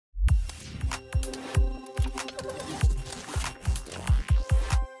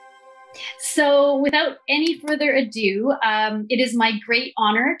So without any further ado, it is my great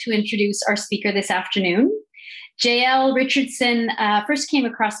honor to introduce our speaker this afternoon. Jael Richardson first came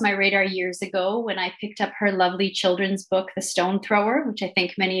across my radar years ago when I picked up her lovely children's book, The Stone Thrower, which I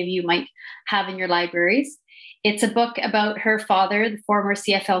think many of you might have in your libraries. It's a book about her father, the former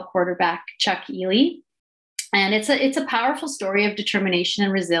CFL quarterback, Chuck Ely. And it's a powerful story of determination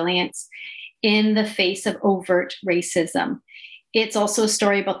and resilience in the face of overt racism. It's also a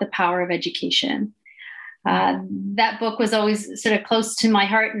story about the power of education. That book was always sort of close to my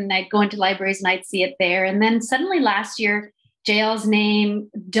heart, and I'd go into libraries and I'd see it there. And then suddenly last year, Jael's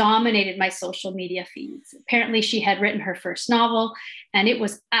name dominated my social media feeds. Apparently, she had written her first novel, and it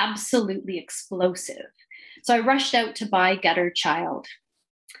was absolutely explosive. So I rushed out to buy Gutter Child.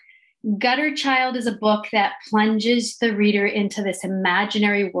 Gutter Child is a book that plunges the reader into this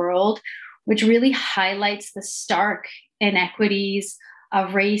imaginary world, which really highlights the stark inequities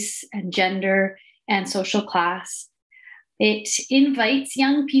of race and gender and social class. It invites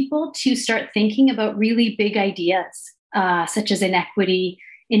young people to start thinking about really big ideas, such as inequity,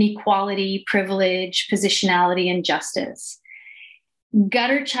 inequality, privilege, positionality, and justice.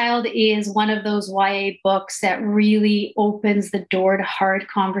 Gutter Child is one of those YA books that really opens the door to hard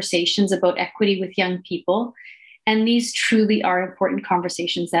conversations about equity with young people. And these truly are important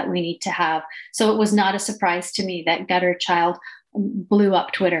conversations that we need to have. So it was not a surprise to me that Gutter Child blew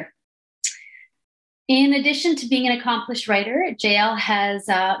up Twitter. In addition to being an accomplished writer, Jael has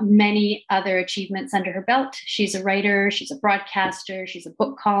many other achievements under her belt. She's a writer, she's a broadcaster, she's a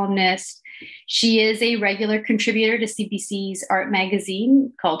book columnist. She is a regular contributor to CBC's art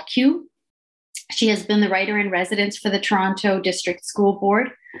magazine called Q. She has been the writer in residence for the Toronto District School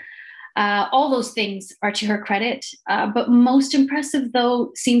Board. All those things are to her credit, but most impressive,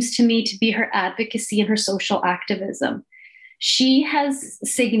 though, seems to me to be her advocacy and her social activism. She has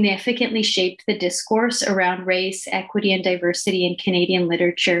significantly shaped the discourse around race, equity, and diversity in Canadian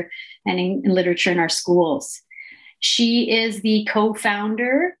literature and in literature in our schools. She is the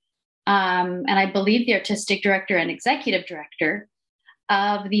co-founder, and I believe the artistic director and executive director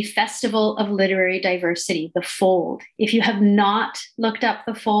of the Festival of Literary Diversity, The Fold. If you have not looked up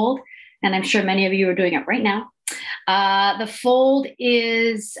The Fold, and I'm sure many of you are doing it right now, The Fold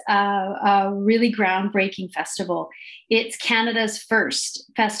is a really groundbreaking festival. It's Canada's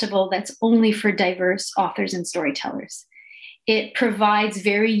first festival that's only for diverse authors and storytellers. It provides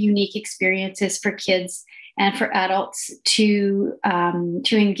very unique experiences for kids and for adults to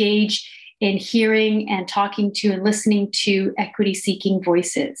engage in hearing and talking to and listening to equity-seeking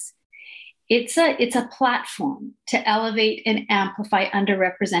voices. It's a platform to elevate and amplify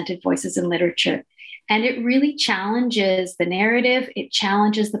underrepresented voices in literature. And it really challenges the narrative. It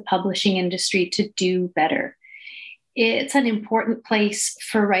challenges the publishing industry to do better. It's an important place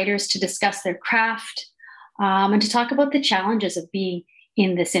for writers to discuss their craft and to talk about the challenges of being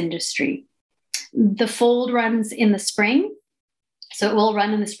in this industry. The Fold runs in the spring. So it will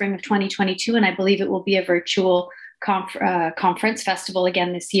run in the spring of 2022, and I believe it will be a virtual conference festival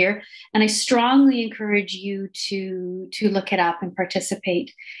again this year. And I strongly encourage you to look it up and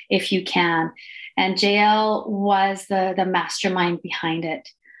participate if you can. And Jael was the mastermind behind it.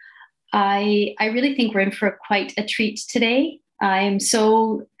 I really think we're in for quite a treat today. I am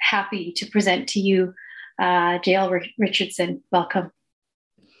so happy to present to you Jael Richardson. Welcome.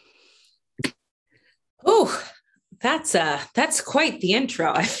 Oh, that's quite the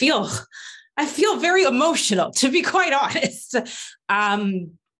intro. I feel very emotional, to be quite honest.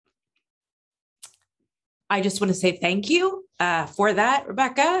 I just want to say thank you for that,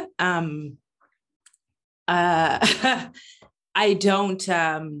 Rebecca. I don't,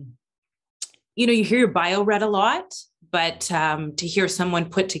 you hear your bio read a lot, but to hear someone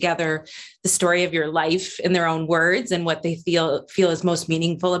put together the story of your life in their own words and what they feel is most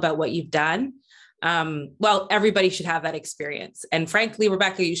meaningful about what you've done. Well, everybody should have that experience. And frankly,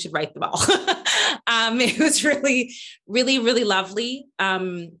 Rebecca, you should write them all. It was really, really, really lovely.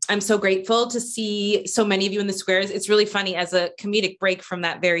 I'm so grateful to see so many of you in the squares. It's really funny as a comedic break from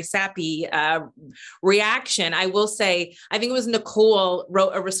that very sappy reaction. I will say, I think it was Nicole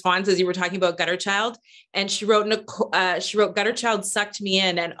wrote a response as you were talking about Gutter Child, and she wrote Gutter Child sucked me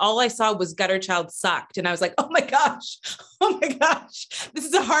in, and all I saw was Gutter Child sucked, and I was like, oh my gosh, this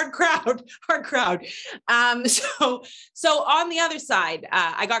is a hard crowd. So on the other side,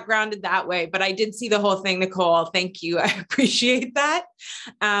 I got grounded that way, but I did see the whole thing, Nicole. Thank you. I appreciate that.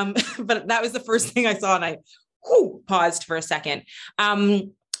 But that was the first thing I saw, and I paused for a second.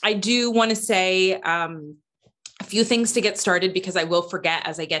 I do want to say a few things to get started because I will forget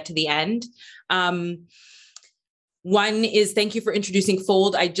as I get to the end. One is thank you for introducing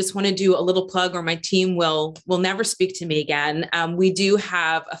Fold. I just want to do a little plug, or my team will never speak to me again. We do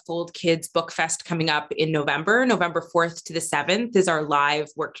have a Fold Kids Book Fest coming up in November 4th to the 7th is our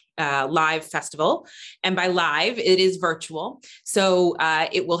live festival. And by live, it is virtual. So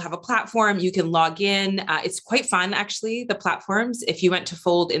it will have a platform. You can log in. It's quite fun, actually, the platforms. If you went to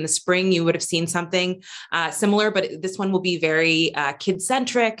Fold in the spring, you would have seen something similar, but this one will be very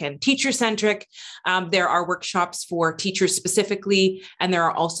kid-centric and teacher-centric. There are workshops for teachers specifically, and there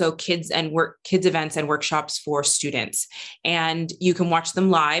are also kids events and workshops for students. And you can watch them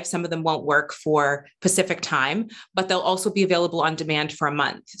live. Some of them won't work for Pacific time, but they'll also be available on demand for a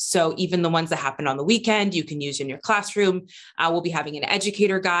month. So even the ones that happen on the weekend, you can use in your classroom. We'll be having an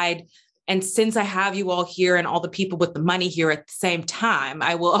educator guide. And since I have you all here and all the people with the money here at the same time,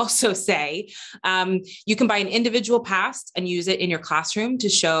 I will also say you can buy an individual pass and use it in your classroom to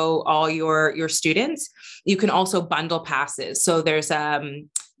show all your students. You can also bundle passes. So there's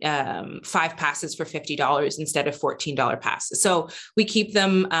 5 passes for $50 instead of $14 passes. So we keep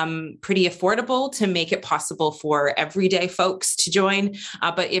them pretty affordable to make it possible for everyday folks to join.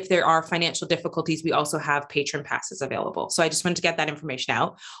 But if there are financial difficulties, we also have patron passes available. So I just wanted to get that information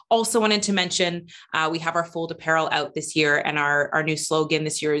out. Also wanted to mention we have our Fold apparel out this year, and our new slogan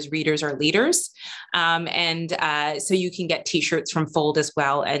this year is "Readers are Leaders." So you can get t-shirts from Fold as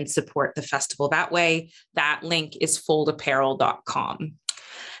well and support the festival that way. That link is foldapparel.com.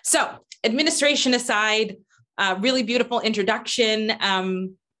 So administration aside, really beautiful introduction.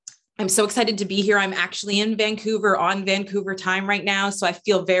 I'm so excited to be here. I'm actually in Vancouver on Vancouver time right now. So I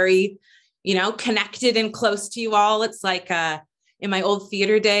feel very, connected and close to you all. It's like in my old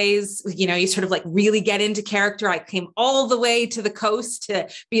theater days, you sort of like really get into character. I came all the way to the coast to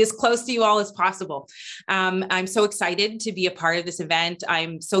be as close to you all as possible. I'm so excited to be a part of this event.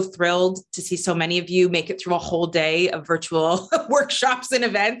 I'm so thrilled to see so many of you make it through a whole day of virtual workshops and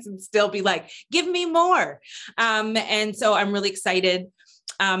events and still be like, give me more. And so I'm really excited.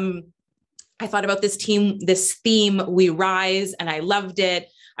 I thought about this theme, We Rise, and I loved it.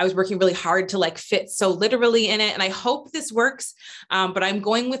 I was working really hard to fit so literally in it. And I hope this works. But I'm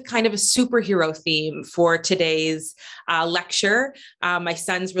going with kind of a superhero theme for today's lecture. My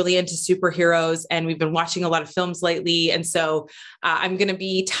son's really into superheroes, and we've been watching a lot of films lately. And so I'm going to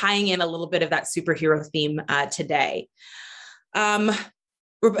be tying in a little bit of that superhero theme today. Rebecca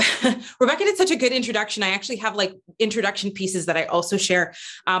did such a good introduction. I actually have introduction pieces that I also share,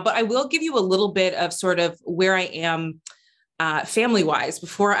 but I will give you a little bit of sort of where I am family-wise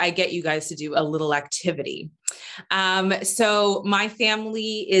before I get you guys to do a little activity. So my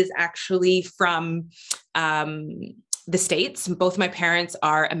family is actually from the States. Both my parents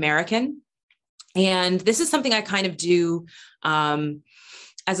are American. And this is something I kind of do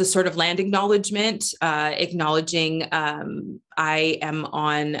as a sort of land acknowledgement, acknowledging I am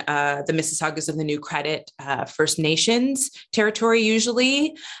on the Mississaugas of the New Credit First Nations territory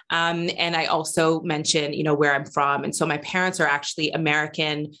usually. And I also mention, where I'm from. And so my parents are actually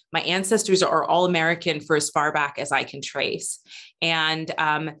American. My ancestors are all American for as far back as I can trace. And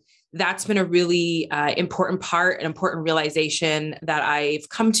that's been a really important part, an important realization that I've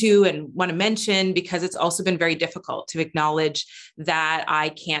come to and want to mention, because it's also been very difficult to acknowledge that I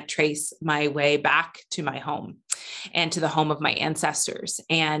can't trace my way back to my home and to the home of my ancestors.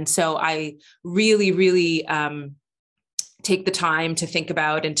 And so I really, really take the time to think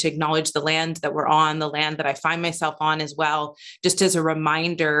about and to acknowledge the land that we're on, the land that I find myself on as well, just as a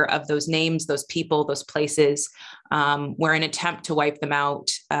reminder of those names, those people, those places, where an attempt to wipe them out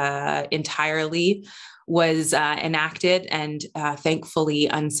entirely was enacted and thankfully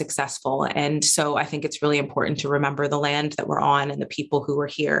unsuccessful. And so I think it's really important to remember the land that we're on and the people who are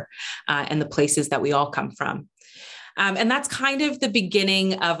here and the places that we all come from. And that's kind of the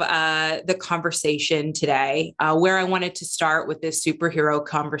beginning of the conversation today. Where I wanted to start with this superhero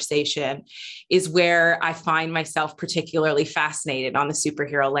conversation is where I find myself particularly fascinated on the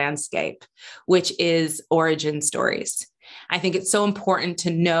superhero landscape, which is origin stories. I think it's so important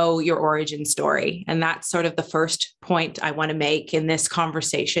to know your origin story. And that's sort of the first point I want to make in this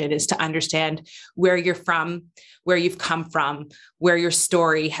conversation, is to understand where you're from, where you've come from, where your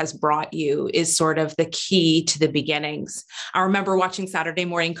story has brought you is sort of the key to the beginnings. I remember watching Saturday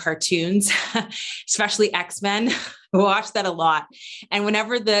morning cartoons, especially X-Men. I watched that a lot. And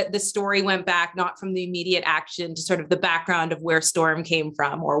whenever the story went back, not from the immediate action to sort of the background of where Storm came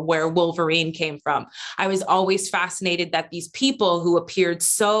from or where Wolverine came from, I was always fascinated that these people who appeared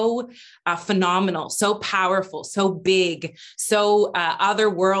so phenomenal, so powerful, so big, so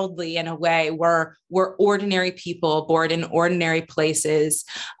otherworldly in a way, were ordinary people born in ordinary places,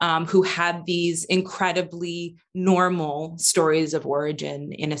 who had these incredibly normal stories of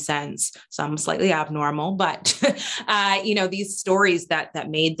origin, in a sense, some slightly abnormal, but, these stories that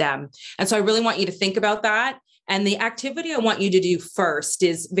made them. And so I really want you to think about that. And the activity I want you to do first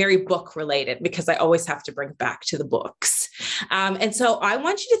is very book related, because I always have to bring it back to the books. And so I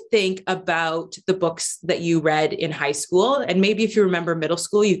want you to think about the books that you read in high school. And maybe if you remember middle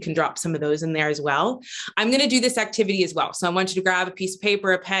school, you can drop some of those in there as well. I'm going to do this activity as well. So I want you to grab a piece of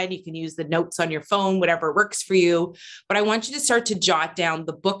paper, a pen. You can use the notes on your phone, whatever works for you. But I want you to start to jot down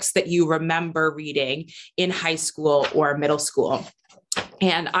the books that you remember reading in high school or middle school.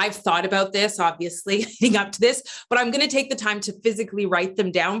 And I've thought about this, obviously, leading up to this, but I'm going to take the time to physically write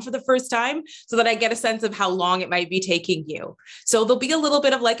them down for the first time so that I get a sense of how long it might be taking you. So there'll be a little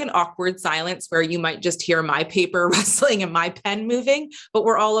bit of like an awkward silence where you might just hear my paper rustling and my pen moving, but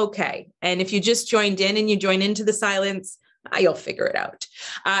we're all okay. And if you just joined in and you join into the silence, you'll figure it out.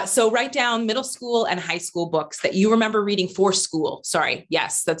 So write down middle school and high school books that you remember reading for school. Sorry.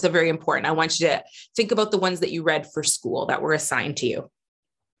 Yes, that's a very important. I want you to think about the ones that you read for school that were assigned to you.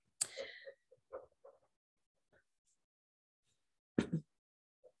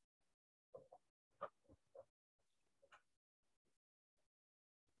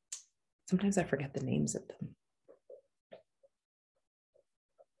 Sometimes I forget the names of them.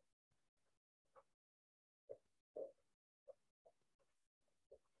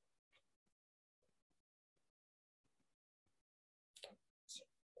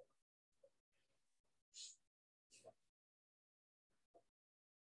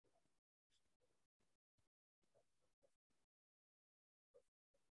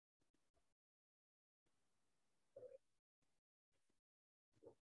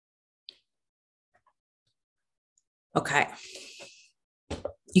 Okay.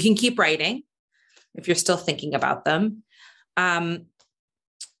 You can keep writing if you're still thinking about them. I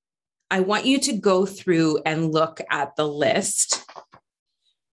want you to go through and look at the list.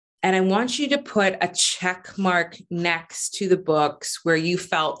 And I want you to put a check mark next to the books where you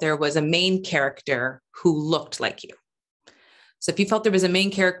felt there was a main character who looked like you. So if you felt there was a main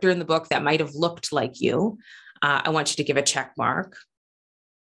character in the book that might have looked like you, I want you to give a check mark.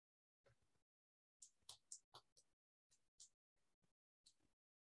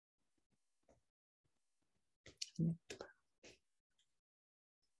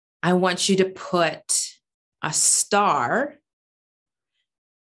 I want you to put a star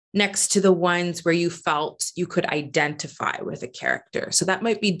next to the ones where you felt you could identify with a character. So that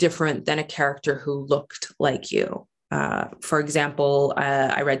might be different than a character who looked like you. For example,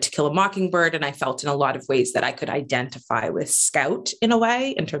 I read To Kill a Mockingbird, and I felt in a lot of ways that I could identify with Scout in a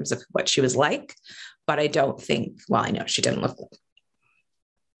way in terms of what she was like, but I don't think, well, I know she didn't look like.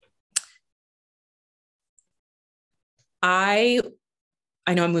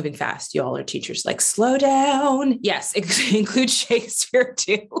 I know I'm moving fast. You all are teachers, like slow down. Yes, include Shakespeare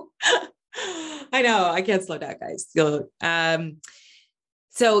too. I know I can't slow down, guys.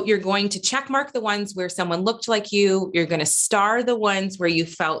 So you're going to check mark the ones where someone looked like you. You're going to star the ones where you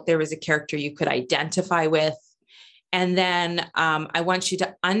felt there was a character you could identify with. And then I want you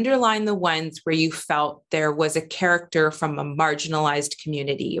to underline the ones where you felt there was a character from a marginalized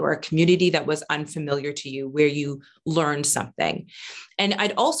community or a community that was unfamiliar to you, where you learned something. And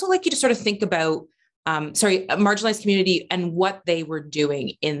I'd also like you to sort of think about, a marginalized community and what they were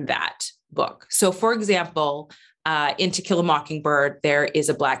doing in that book. So for example, in To Kill a Mockingbird, there is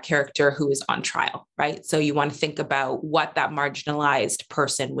a Black character who is on trial, right? So you want to think about what that marginalized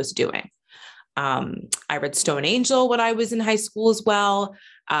person was doing. I read Stone Angel when I was in high school as well.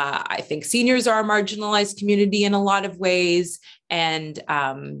 I think seniors are a marginalized community in a lot of ways. And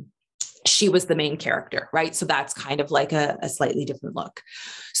she was the main character, right? So that's kind of like a slightly different look.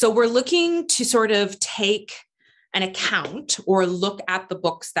 So we're looking to sort of take an account or look at the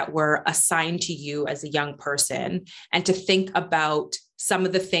books that were assigned to you as a young person and to think about some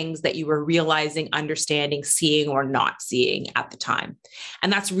of the things that you were realizing, understanding, seeing, or not seeing at the time.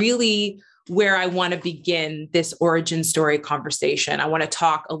 And that's really where I want to begin this origin story conversation. I want to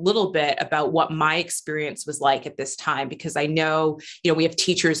talk a little bit about what my experience was like at this time, because I know, we have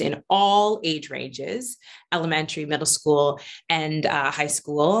teachers in all age ranges, elementary, middle school, and high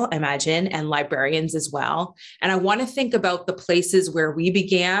school, I imagine, and librarians as well. And I want to think about the places where we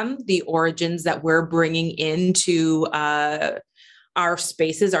began, the origins that we're bringing into our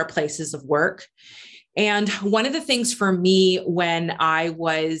spaces, our places of work. And one of the things for me when I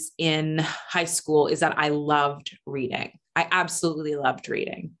was in high school is that I loved reading. I absolutely loved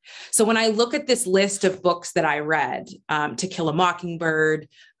reading. So when I look at this list of books that I read, To Kill a Mockingbird,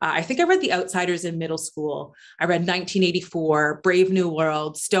 I think I read The Outsiders in middle school. I read 1984, Brave New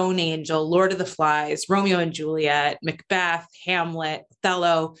World, Stone Angel, Lord of the Flies, Romeo and Juliet, Macbeth, Hamlet,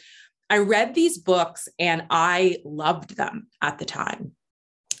 Othello. I read these books and I loved them at the time.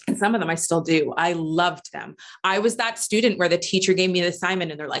 And some of them I still do. I loved them. I was that student where the teacher gave me an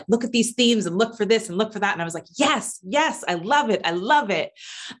assignment and they're like, look at these themes and look for this and look for that. And I was like, yes, yes, I love it. I love it.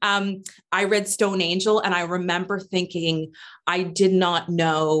 I read Stone Angel and I remember thinking I did not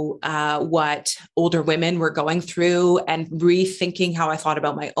know what older women were going through, and rethinking how I thought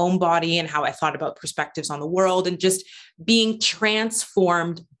about my own body and how I thought about perspectives on the world, and just being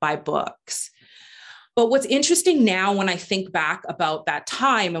transformed by books. But what's interesting now when I think back about that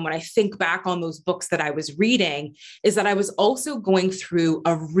time and when I think back on those books that I was reading is that I was also going through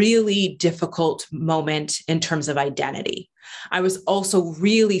a really difficult moment in terms of identity. I was also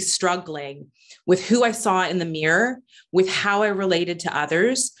really struggling with who I saw in the mirror, with how I related to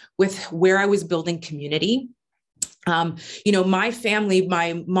others, with where I was building community. My family,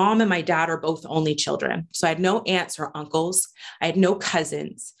 my mom and my dad are both only children. So I had no aunts or uncles. I had no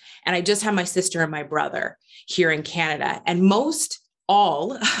cousins. And I just had my sister and my brother here in Canada. And most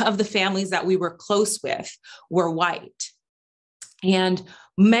all of the families that we were close with were white. And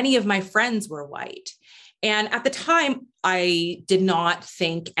many of my friends were white. And at the time, I did not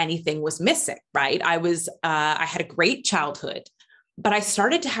think anything was missing, right? I had a great childhood. But I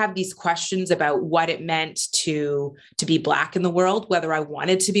started to have these questions about what it meant to be Black in the world, whether I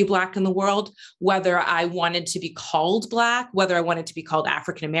wanted to be Black in the world, whether I wanted to be called Black, whether I wanted to be called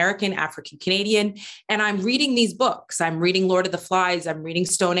African-American, African-Canadian. And I'm reading these books. I'm reading Lord of the Flies. I'm reading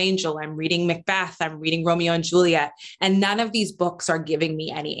Stone Angel. I'm reading Macbeth. I'm reading Romeo and Juliet. And none of these books are giving me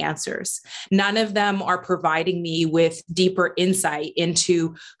any answers. None of them are providing me with deeper insight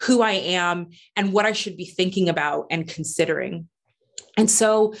into who I am and what I should be thinking about and considering. And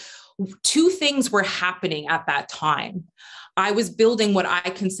so two things were happening at that time. I was building what I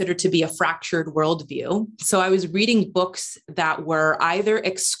considered to be a fractured worldview. So I was reading books that were either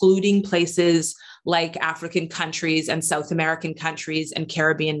excluding places like African countries and South American countries and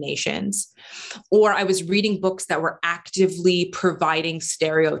Caribbean nations, or I was reading books that were actively providing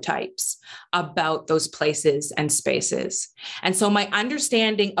stereotypes about those places and spaces. And so my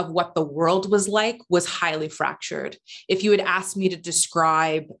understanding of what the world was like was highly fractured. If you had asked me to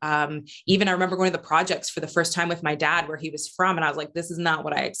describe, even I remember going to the projects for the first time with my dad where he was from, and I was like, this is not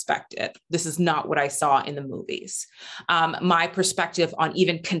what I expected. This is not what I saw in the movies. My perspective on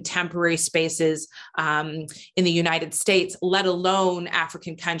even contemporary spaces in the United States, let alone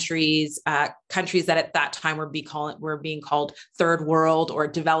African countries, countries that at that time were being called third world or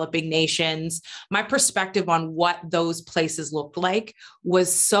developing nations. My perspective on what those places looked like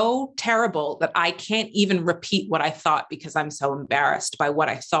was so terrible that I can't even repeat what I thought because I'm so embarrassed by what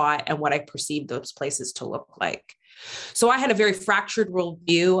I thought and what I perceived those places to look like. So I had a very fractured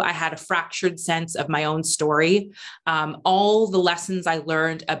worldview. I had a fractured sense of my own story. All the lessons I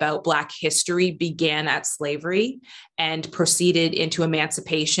learned about Black history began at slavery and proceeded into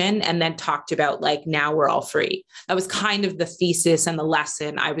emancipation, and then talked about like, now we're all free. That was kind of the thesis and the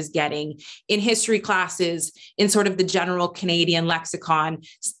lesson I was getting in history classes, in sort of the general Canadian lexicon.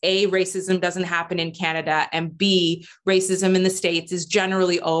 A, racism doesn't happen in Canada, and B, racism in the States is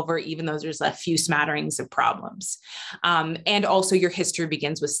generally over, even though there's a few smatterings of problems. And also your history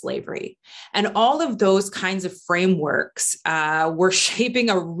begins with slavery. And all of those kinds of frameworks were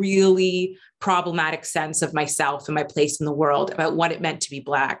shaping a really problematic sense of myself and my place in the world, about what it meant to be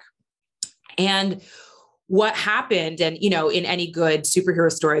Black. And what happened, and, in any good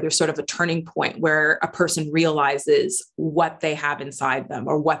superhero story, there's sort of a turning point where a person realizes what they have inside them,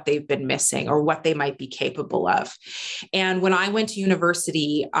 or what they've been missing, or what they might be capable of. And when I went to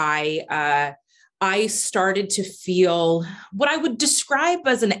university, I started to feel what I would describe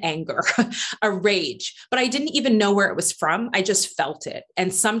as an anger, a rage, but I didn't even know where it was from. I just felt it.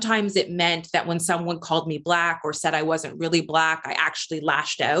 And sometimes it meant that when someone called me Black or said I wasn't really Black, I actually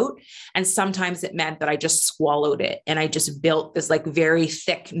lashed out. And sometimes it meant that I just swallowed it. And I just built this like very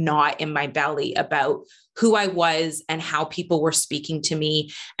thick knot in my belly about who I was and how people were speaking to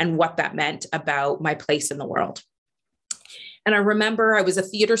me and what that meant about my place in the world. And I remember I was a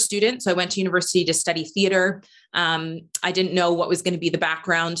theater student. So I went to university to study theater. I didn't know what was going to be the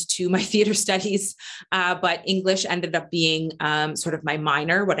background to my theater studies, but English ended up being sort of my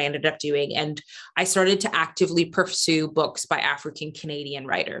minor, what I ended up doing. And I started to actively pursue books by African Canadian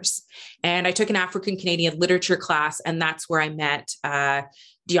writers. And I took an African Canadian literature class, and that's where I met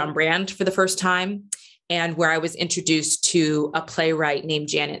Dion Brand for the first time, and where I was introduced to a playwright named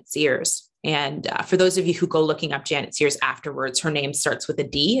Janet Sears. And for those of you who go looking up Janet Sears afterwards, her name starts with a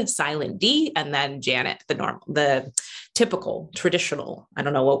D, a silent D, and then Janet, the typical, traditional, I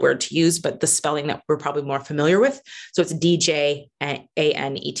don't know what word to use, but the spelling that we're probably more familiar with. So it's DJANET.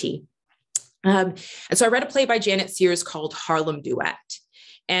 And so I read a play by Janet Sears called Harlem Duet.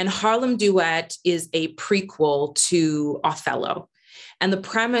 And Harlem Duet is a prequel to Othello. And the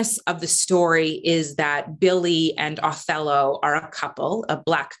premise of the story is that Billy and Othello are a couple, a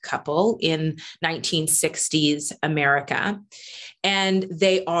Black couple in 1960s America. And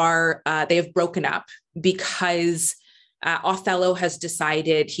they have broken up because Othello has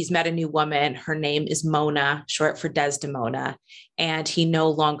decided he's met a new woman. Her name is Mona, short for Desdemona. And he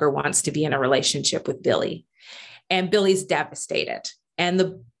no longer wants to be in a relationship with Billy. And Billy's devastated. And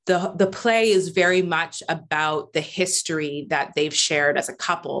the play is very much about the history that they've shared as a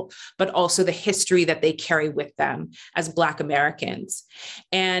couple, but also the history that they carry with them as Black Americans.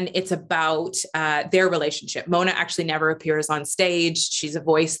 And it's about their relationship. Mona actually never appears on stage. She's a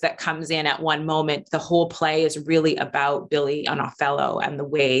voice that comes in at one moment. The whole play is really about Billy and Othello and the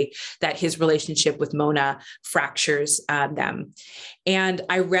way that his relationship with Mona fractures them. And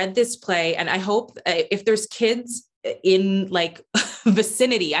I read this play, and I hope if there's kids in like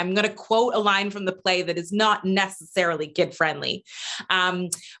vicinity, I'm going to quote a line from the play that is not necessarily kid friendly.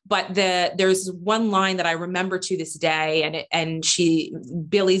 But there's one line that I remember to this day, and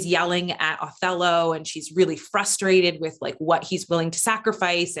Billy's yelling at Othello, and she's really frustrated with like what he's willing to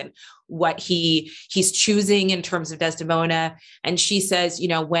sacrifice and what he's choosing in terms of Desdemona. And she says, you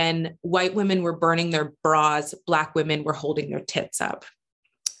know, when white women were burning their bras, Black women were holding their tits up.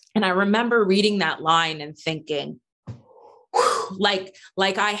 And I remember reading that line and thinking, like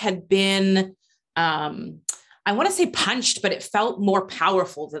I had been, I want to say punched, but it felt more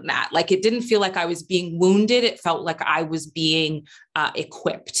powerful than that. Like it didn't feel like I was being wounded. It felt like I was being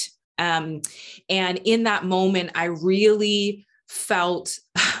equipped. And in that moment, I really felt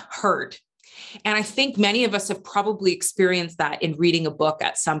heard. And I think many of us have probably experienced that in reading a book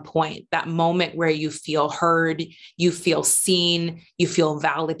at some point, that moment where you feel heard, you feel seen, you feel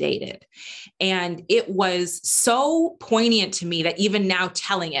validated. And it was so poignant to me that even now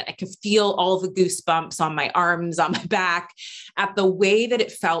telling it, I can feel all the goosebumps on my arms, on my back, at the way that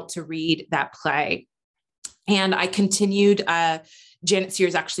it felt to read that play. And I continued, Janet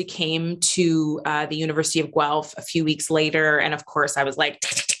Sears actually came to the University of Guelph a few weeks later. And of course I was like,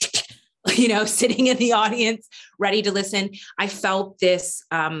 you know, sitting in the audience, ready to listen. I felt this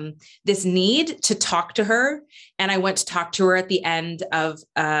need to talk to her. And I went to talk to her at the end of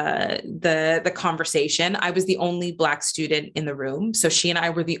the conversation. I was the only Black student in the room. So she and I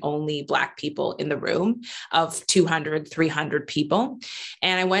were the only Black people in the room of 200, 300 people.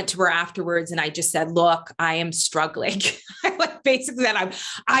 And I went to her afterwards and I just said, look, I am struggling. I basically said,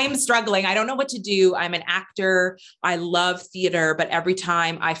 I am struggling. I don't know what to do. I'm an actor. I love theater, but every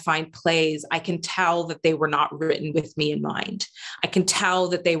time I find plays, I can tell that they were not written with me in mind. I can tell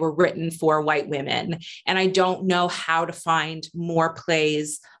that they were written for white women. And I don't know how to find more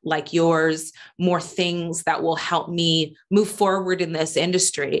plays like yours, more things that will help me move forward in this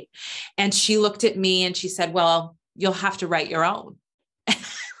industry. And she looked at me and she said, well, you'll have to write your own. I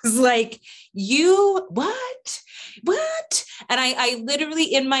was like, what? And I literally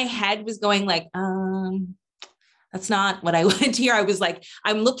in my head was going like, that's not what I wanted to hear. I was like,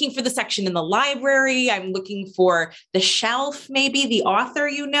 I'm looking for the section in the library. I'm looking for the shelf, maybe the author,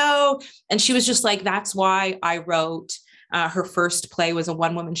 you know. And she was just like, that's why I wrote, her first play was a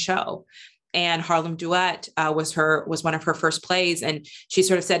one-woman show. And Harlem Duet was one of her first plays. And she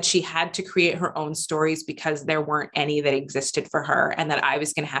sort of said she had to create her own stories because there weren't any that existed for her and that I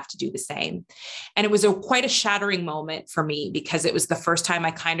was going to have to do the same. And it was quite a shattering moment for me because it was the first time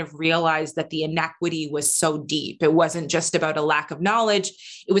I kind of realized that the inequity was so deep. It wasn't just about a lack of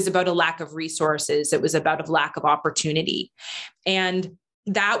knowledge. It was about a lack of resources. It was about a lack of opportunity. And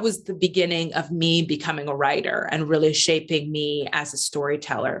that was the beginning of me becoming a writer and really shaping me as a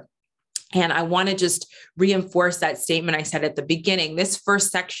storyteller. And I want to just reinforce that statement I said at the beginning. This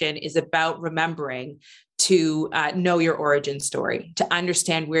first section is about remembering to know your origin story, to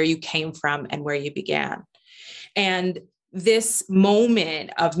understand where you came from and where you began. And this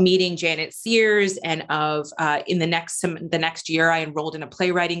moment of meeting Janet Sears and of in the next year, I enrolled in a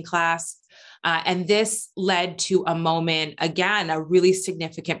playwriting class. And this led to a moment, again, a really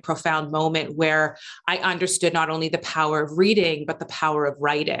significant, profound moment where I understood not only the power of reading, but the power of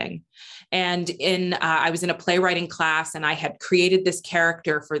writing. And I was in a playwriting class, and I had created this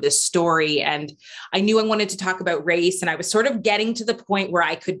character for this story. And I knew I wanted to talk about race. And I was sort of getting to the point where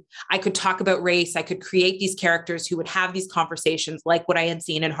I could talk about race. I could create these characters who would have these conversations like what I had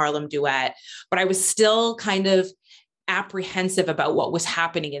seen in Harlem Duet. But I was still kind of apprehensive about what was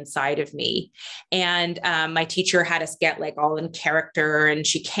happening inside of me. And my teacher had us get like all in character, and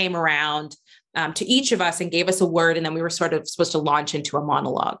she came around to each of us and gave us a word. And then we were sort of supposed to launch into a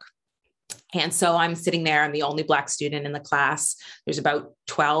monologue. And so I'm sitting there, I'm the only Black student in the class. There's about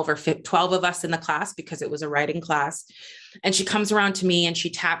 12 of us in the class because it was a writing class. And she comes around to me and she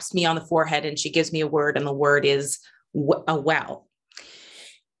taps me on the forehead and she gives me a word, and the word is a well.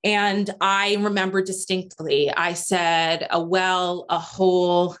 And I remember distinctly, I said, a well, a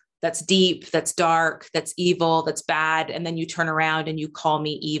hole, that's deep, that's dark, that's evil, that's bad. And then you turn around and you call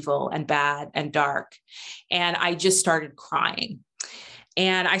me evil and bad and dark. And I just started crying.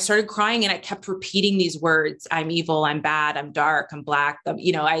 And I started crying, and I kept repeating these words. I'm evil, I'm bad, I'm dark, I'm Black.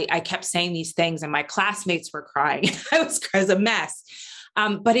 I kept saying these things, and my classmates were crying. I was a mess.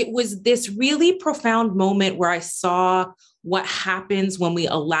 But it was this really profound moment where I saw what happens when we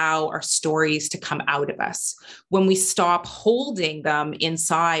allow our stories to come out of us, when we stop holding them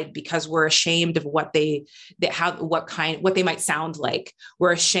inside because we're ashamed of what they might sound like.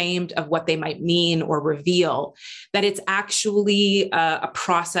 We're ashamed of what they might mean or reveal, that it's actually a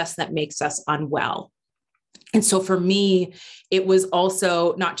process that makes us unwell. And so for me, it was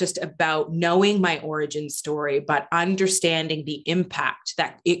also not just about knowing my origin story, but understanding the impact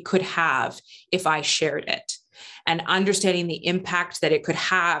that it could have if I shared it, and understanding the impact that it could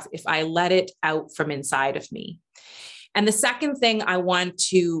have if I let it out from inside of me. And the second thing I want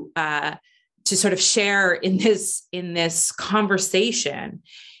to sort of share in this conversation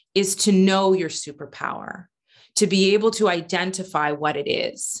is to know your superpower, to be able to identify what it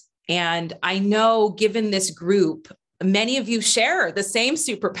is. And I know, given this group, many of you share the same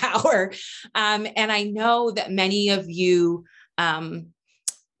superpower. And I know that many of you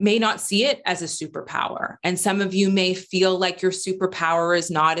may not see it as a superpower. And some of you may feel like your superpower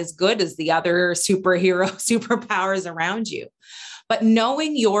is not as good as the other superpowers around you. But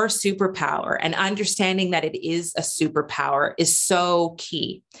knowing your superpower and understanding that it is a superpower is so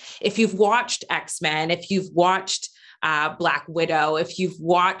key. If you've watched X-Men, if you've watched Black Widow, if you've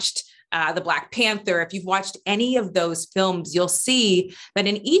watched the Black Panther, if you've watched any of those films, you'll see that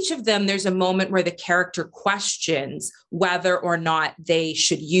in each of them, there's a moment where the character questions whether or not they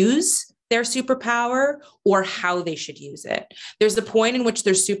should use their superpower or how they should use it. There's a point in which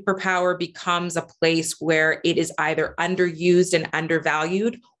their superpower becomes a place where it is either underused and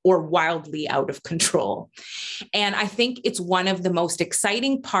undervalued or wildly out of control. And I think it's one of the most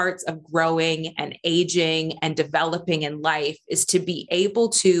exciting parts of growing and aging and developing in life is to be able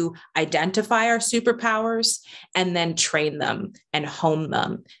to identify our superpowers and then train them and hone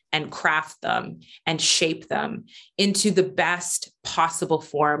them and craft them and shape them into the best possible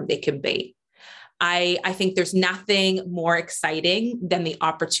form they can be. I think there's nothing more exciting than the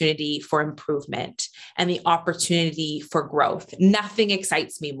opportunity for improvement and the opportunity for growth. Nothing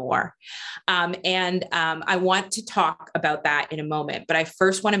excites me more. I want to talk about that in a moment, but I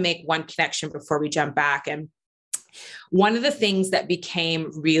first want to make one connection before we jump back. And one of the things that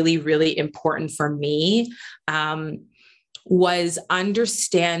became really, really important for me was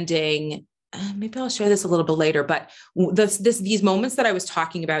understanding. Maybe I'll share this a little bit later, but these moments that I was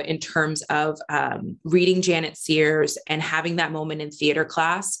talking about in terms of reading Janet Sears and having that moment in theater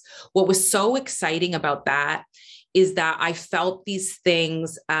class, what was so exciting about that is that I felt these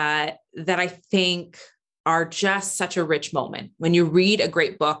things that I think are just such a rich moment. When you read a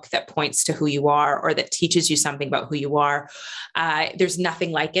great book that points to who you are or that teaches you something about who you are, there's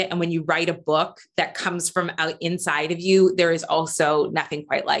nothing like it. And when you write a book that comes from inside of you, there is also nothing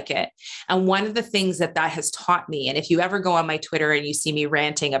quite like it. And one of the things that has taught me, and if you ever go on my Twitter and you see me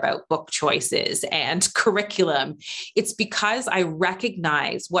ranting about book choices and curriculum, it's because I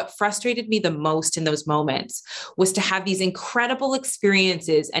recognize what frustrated me the most in those moments was to have these incredible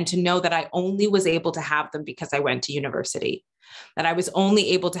experiences and to know that I only was able to have them because I went to university, that I was only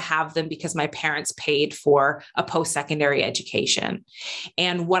able to have them because my parents paid for a post-secondary education.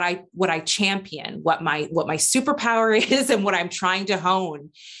 And what I champion, what my superpower is and what I'm trying to hone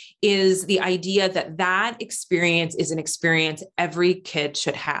is the idea that experience is an experience every kid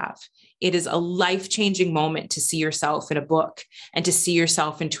should have. It is a life-changing moment to see yourself in a book and to see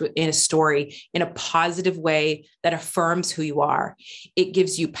yourself in a story in a positive way that affirms who you are. It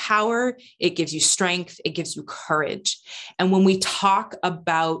gives you power. It gives you strength. It gives you courage. And when we talk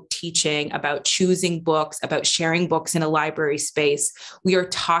about teaching, about choosing books, about sharing books in a library space, we are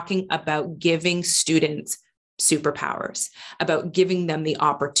talking about giving students superpowers, about giving them the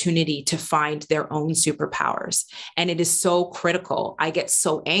opportunity to find their own superpowers. And it is so critical. I get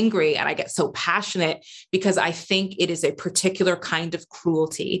so angry and I get so passionate because I think it is a particular kind of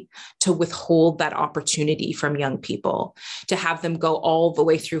cruelty to withhold that opportunity from young people, to have them go all the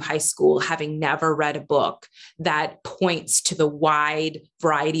way through high school having never read a book that points to the wide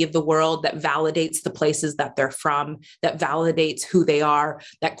variety of the world, that validates the places that they're from, that validates who they are,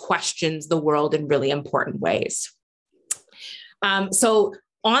 that questions the world in really important ways. So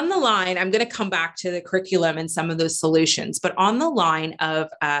on the line, I'm going to come back to the curriculum and some of those solutions, but on the line of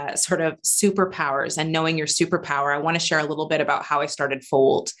sort of superpowers and knowing your superpower, I want to share a little bit about how I started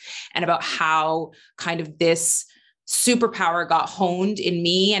Fold and about how kind of this superpower got honed in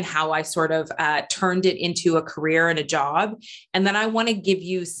me and how I sort of turned it into a career and a job. And then I want to give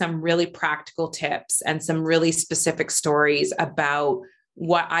you some really practical tips and some really specific stories about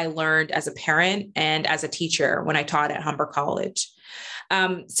what I learned as a parent and as a teacher when I taught at Humber College.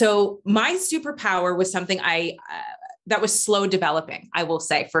 So my superpower was something that was slow developing, I will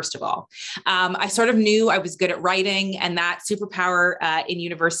say, first of all. I sort of knew I was good at writing, and that superpower in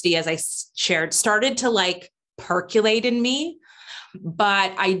university, as I shared, started to like percolate in me,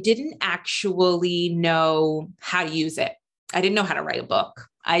 but I didn't actually know how to use it. I didn't know how to write a book.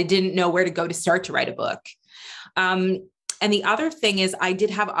 I didn't know where to go to start to write a book. And the other thing is I did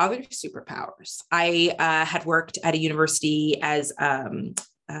have other superpowers. I had worked at a university as a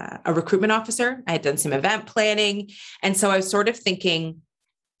recruitment officer. I had done some event planning. And so I was sort of thinking,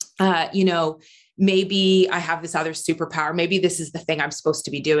 maybe I have this other superpower. Maybe this is the thing I'm supposed to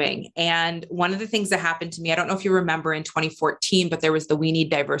be doing. And one of the things that happened to me, I don't know if you remember in 2014, but there was the We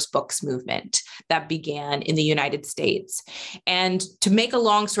Need Diverse Books movement that began in the United States. And to make a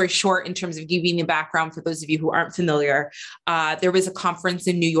long story short, in terms of giving you background for those of you who aren't familiar, there was a conference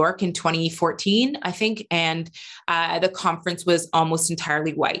in New York in 2014, I think, and the conference was almost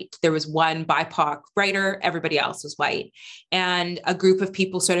entirely white. There was one BIPOC writer, everybody else was white. And a group of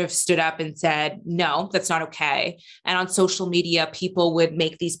people sort of stood up and said, no, that's not okay. And on social media, people would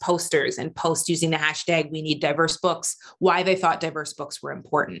make these posters and post using the hashtag We Need Diverse Books, why they thought diverse books were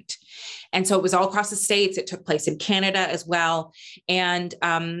important. And so it was all across the States. It took place in Canada as well. And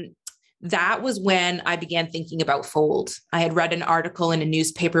that was when I began thinking about Fold. I had read an article in a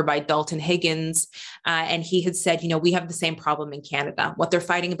newspaper by Dalton Higgins, and he had said, we have the same problem in Canada. What they're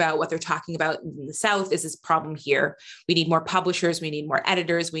fighting about, what they're talking about in the South is this problem here. We need more publishers. We need more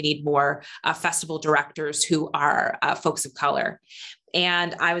editors. We need more festival directors who are folks of color.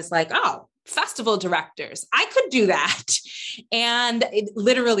 And I was like, oh, festival directors, I could do that. And it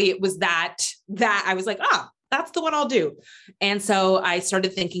was that I was like, oh, that's the one I'll do. And so I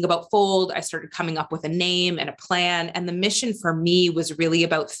started thinking about Fold. I started coming up with a name and a plan. And the mission for me was really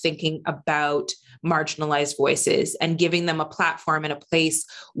about thinking about marginalized voices and giving them a platform and a place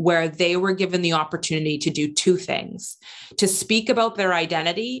where they were given the opportunity to do two things: to speak about their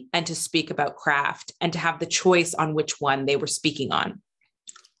identity and to speak about craft, and to have the choice on which one they were speaking on.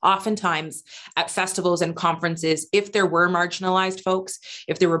 Oftentimes at festivals and conferences, if there were marginalized folks,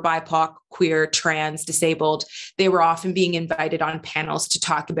 if there were BIPOC, queer, trans, disabled, they were often being invited on panels to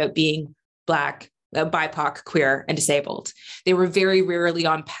talk about being Black, BIPOC, queer, and disabled. They were very rarely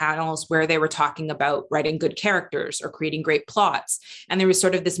on panels where they were talking about writing good characters or creating great plots. And there was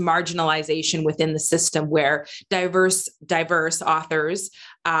sort of this marginalization within the system where diverse authors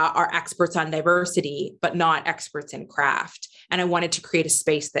are experts on diversity, but not experts in craft. And I wanted to create a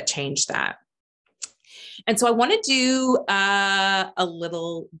space that changed that. And so I want to do a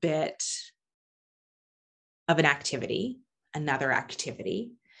little bit of another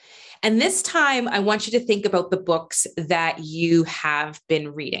activity. And this time, I want you to think about the books that you have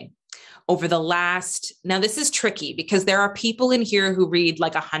been reading over the last. Now, this is tricky because there are people in here who read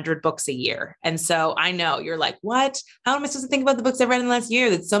like 100 books a year. And so I know you're like, what? How am I supposed to think about the books I've read in the last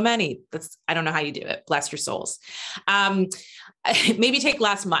year? That's so many. I don't know how you do it. Bless your souls. Maybe take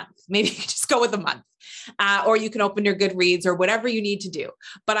last month. Maybe you just go with a month. Or you can open your Goodreads or whatever you need to do.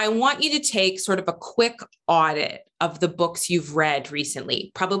 But I want you to take sort of a quick audit of the books you've read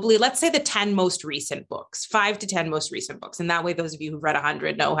recently. Probably, let's say the 10 most recent books, 5 to 10 most recent books. And that way, those of you who've read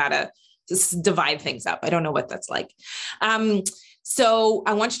 100 know how to just divide things up. I don't know what that's like. So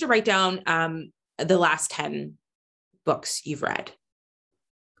I want you to write down the last 10 books you've read.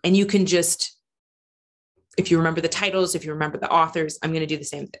 And you can just, if you remember the titles, if you remember the authors, I'm going to do the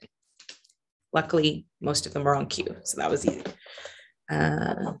same thing. Luckily, most of them are on cue, so that was easy.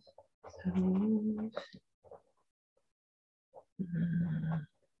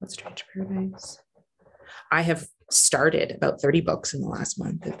 What's Strange Paradise? I have started about 30 books in the last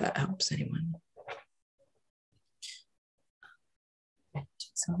month, if that helps anyone.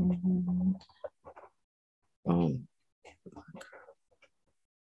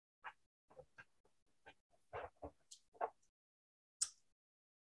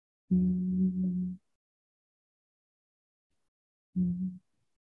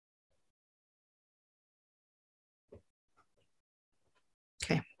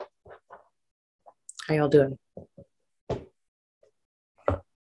 Okay. How y'all doing?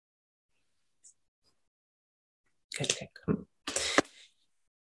 Good.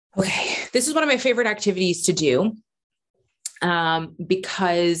 Okay. This is one of my favorite activities to do.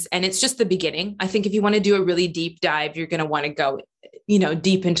 Because, and it's just the beginning. I think if you want to do a really deep dive, you're going to want to go,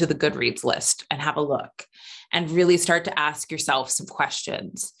 deep into the Goodreads list and have a look and really start to ask yourself some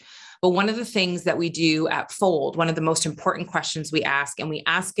questions. But one of the things that we do at Fold, one of the most important questions we ask, and we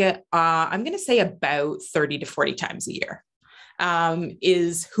ask it, I'm going to say about 30 to 40 times a year,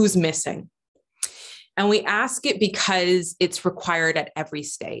 is who's missing? And we ask it because it's required at every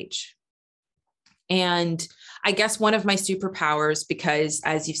stage. And I guess one of my superpowers, because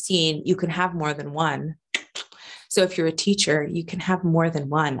as you've seen, you can have more than one. So if you're a teacher, you can have more than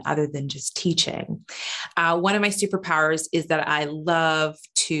one other than just teaching. One of my superpowers is that I love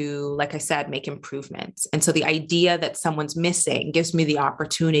to, like I said, make improvements. And so the idea that someone's missing gives me the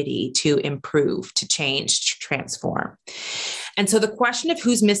opportunity to improve, to change, to transform. And so the question of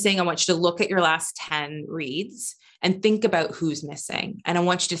who's missing, I want you to look at your last 10 reads and think about who's missing. And I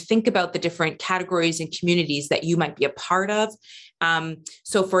want you to think about the different categories and communities that you might be a part of.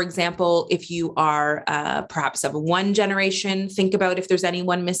 So for example, if you are perhaps of one generation, think about if there's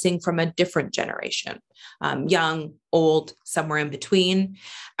anyone missing from a different generation, young, old, somewhere in between.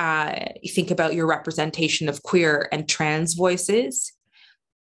 You think about your representation of queer and trans voices.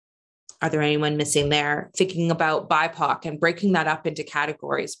 Are there anyone missing there? Thinking about BIPOC and breaking that up into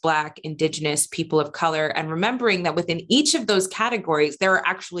categories, Black, Indigenous, people of color, and remembering that within each of those categories, there are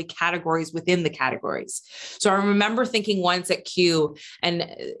actually categories within the categories. So I remember thinking once at Q,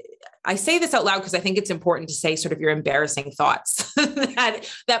 and I say this out loud because I think it's important to say sort of your embarrassing thoughts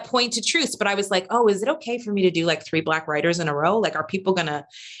that point to truth. But I was like, oh, is it okay for me to do like 3 Black writers in a row? Like, are people gonna?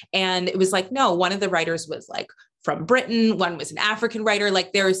 And it was like, no, one of the writers was like from Britain. One was an African writer.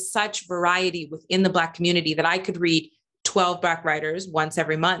 Like there is such variety within the Black community that I could read 12 Black writers once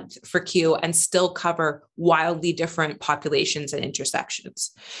every month for Q and still cover wildly different populations and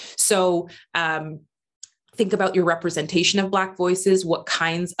intersections. So, think about your representation of Black voices. What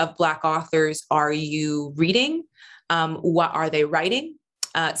kinds of Black authors are you reading? What are they writing?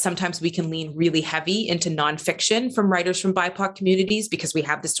 Sometimes we can lean really heavy into nonfiction from writers from BIPOC communities because we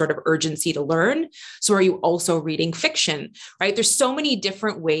have this sort of urgency to learn. So are you also reading fiction, right? There's so many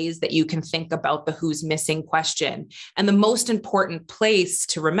different ways that you can think about the who's missing question. And the most important place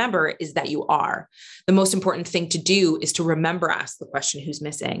to remember is that you are. The most important thing to do is to remember, ask the question, who's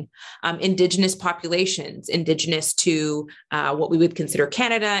missing? Indigenous populations, Indigenous to what we would consider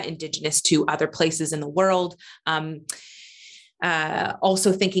Canada, Indigenous to other places in the world.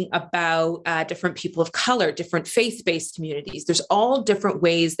 Also thinking about different people of color, different faith-based communities. There's all different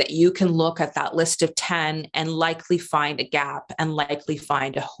ways that you can look at that list of 10 and likely find a gap and likely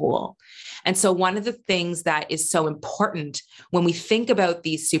find a hole. And so one of the things that is so important when we think about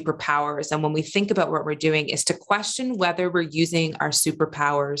these superpowers and when we think about what we're doing is to question whether we're using our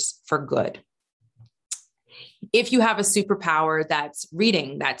superpowers for good. If you have a superpower that's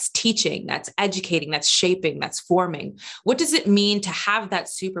reading, that's teaching, that's educating, that's shaping, that's forming, what does it mean to have that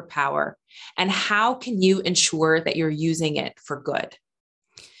superpower? And how can you ensure that you're using it for good?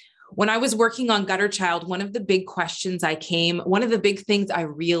 When I was working on Gutter Child, one of the big things I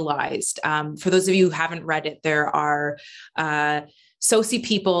realized, for those of you who haven't read it, there are Soci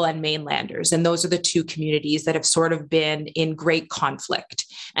people and mainlanders. And those are the two communities that have sort of been in great conflict.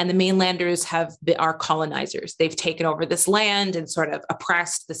 And the mainlanders are colonizers. They've taken over this land and sort of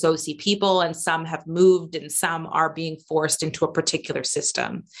oppressed the Soci people, and some have moved and some are being forced into a particular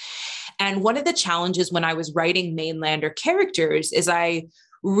system. And one of the challenges when I was writing mainlander characters is I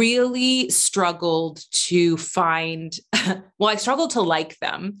really struggled to find, I struggled to like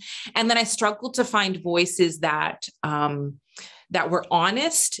them. And then I struggled to find voices that were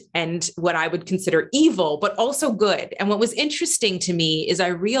honest and what I would consider evil, but also good. And what was interesting to me is I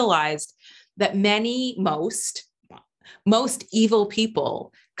realized that Most evil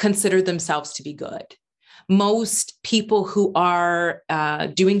people consider themselves to be good. Most people who are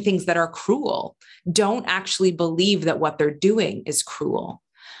doing things that are cruel don't actually believe that what they're doing is cruel.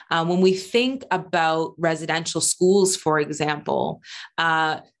 When we think about residential schools, for example,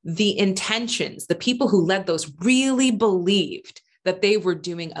 the intentions, the people who led those really believed that they were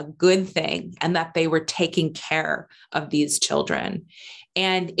doing a good thing and that they were taking care of these children.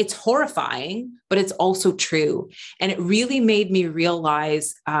 And it's horrifying, but it's also true. And it really made me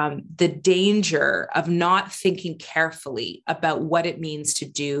realize the danger of not thinking carefully about what it means to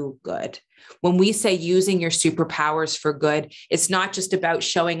do good. When we say using your superpowers for good, it's not just about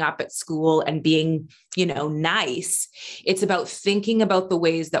showing up at school and being, nice. It's about thinking about the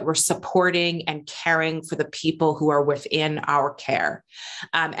ways that we're supporting and caring for the people who are within our care.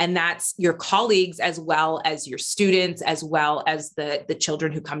 And that's your colleagues, as well as your students, as well as the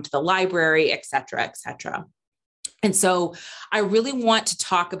children who come to the library, et cetera, et cetera. And so I really want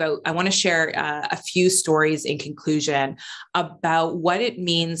to share a few stories in conclusion about what it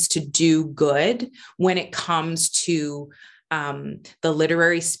means to do good when it comes to the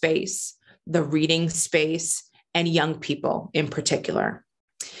literary space, the reading space, and young people in particular.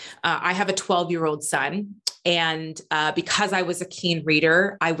 I have a 12-year-old son. And because I was a keen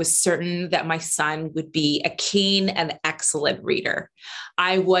reader, I was certain that my son would be a keen and excellent reader.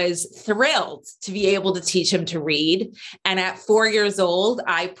 I was thrilled to be able to teach him to read. And at 4 years old,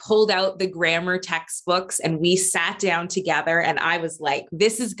 I pulled out the grammar textbooks and we sat down together and I was like,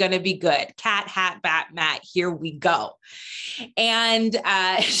 this is going to be good. Cat, hat, bat, mat, here we go. And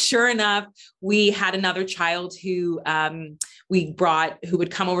sure enough, we had another child who who would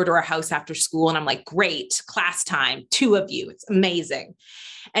come over to our house after school. And I'm like, great, class time, 2 of you. It's amazing.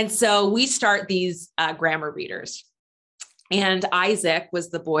 And so we start these grammar readers. And Isaac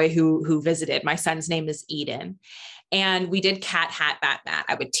was the boy who visited. My son's name is Eden. And we did cat, hat, bat, mat.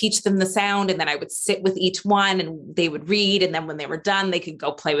 I would teach them the sound and then I would sit with each one and they would read. And then when they were done, they could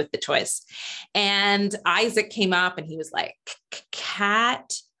go play with the toys. And Isaac came up and he was like,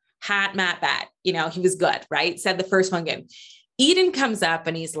 cat, hat, mat, bat. He was good, right? Said the first one good. Eden comes up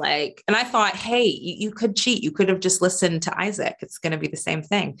and he's like, and I thought, hey, you could cheat. You could have just listened to Isaac. It's going to be the same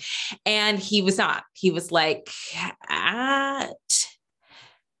thing. And he was not. He was like, at.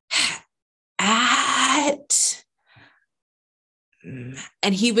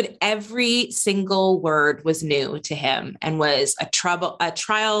 And every single word was new to him and was a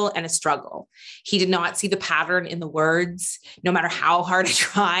trial and a struggle. He did not see the pattern in the words, no matter how hard I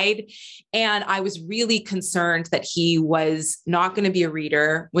tried. And I was really concerned that he was not going to be a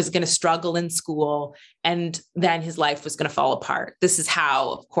reader, was going to struggle in school, and then his life was going to fall apart. This is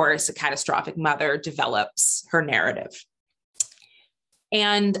how, of course, a catastrophic mother develops her narrative.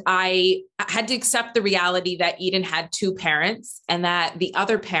 And I had to accept the reality that Eden had 2 parents and that the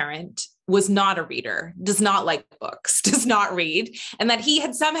other parent was not a reader, does not like books, does not read, and that he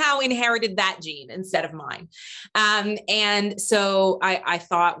had somehow inherited that gene instead of mine. And so I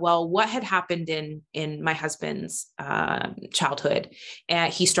thought, well, what had happened in my husband's childhood?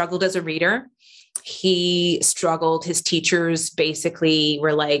 He struggled as a reader. He struggled. His teachers basically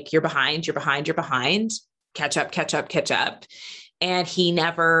were like, you're behind, you're behind, you're behind. Catch up, catch up, catch up. And he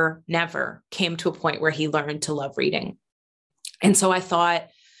never came to a point where he learned to love reading. And so I thought,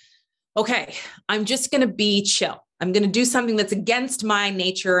 okay, I'm just going to be chill. I'm going to do something that's against my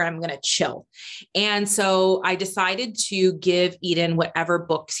nature. I'm going to chill. And so I decided to give Eden whatever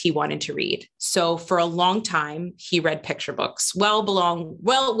books he wanted to read. So for a long time, he read picture books, well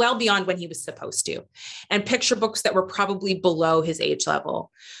beyond when he was supposed to, and picture books that were probably below his age level.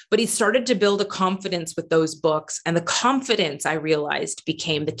 But he started to build a confidence with those books. And the confidence, I realized,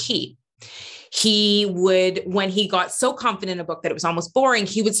 became the key. He would, when he got so confident in a book that it was almost boring,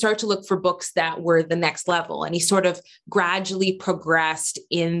 he would start to look for books that were the next level. And he sort of gradually progressed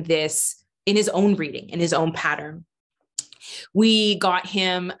in his own reading, in his own pattern. We got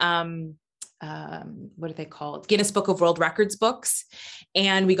him, what are they called? Guinness Book of World Records books.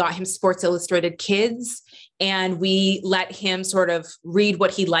 And we got him Sports Illustrated Kids. And we let him sort of read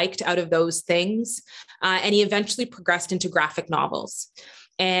what he liked out of those things. And he eventually progressed into graphic novels.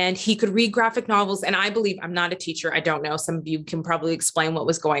 And he could read graphic novels. And I believe, I'm not a teacher, I don't know, some of you can probably explain what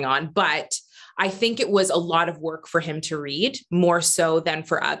was going on, but I think it was a lot of work for him to read, more so than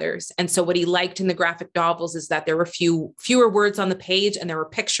for others. And so what he liked in the graphic novels is that there were fewer words on the page and there were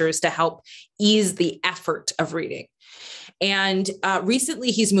pictures to help ease the effort of reading. And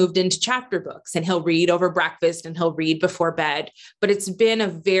recently he's moved into chapter books and he'll read over breakfast and he'll read before bed, but it's been a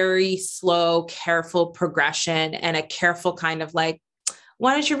very slow, careful progression and a careful kind of like,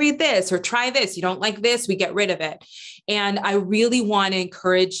 why don't you read this or try this? You don't like this, we get rid of it. And I really want to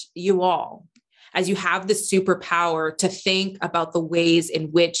encourage you all, as you have the superpower, to think about the ways in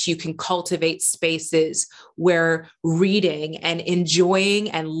which you can cultivate spaces where reading and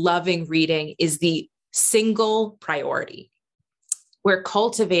enjoying and loving reading is the single priority. Where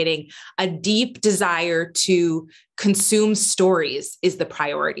cultivating a deep desire to consume stories is the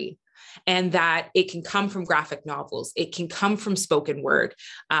priority. And that it can come from graphic novels. It can come from spoken word.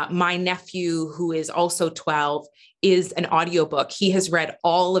 My nephew, who is also 12, is an audiobook. He has read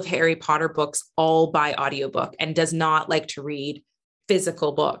all of Harry Potter books, all by audiobook, and does not like to read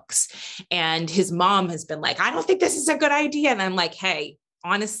physical books. And his mom has been like, I don't think this is a good idea. And I'm like, hey,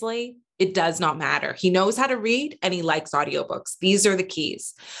 honestly, it does not matter. He knows how to read and he likes audiobooks. These are the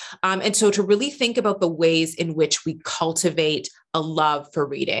keys. And so to really think about the ways in which we cultivate a love for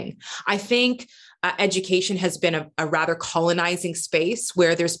reading. I think education has been a rather colonizing space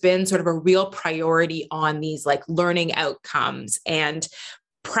where there's been sort of a real priority on these like learning outcomes and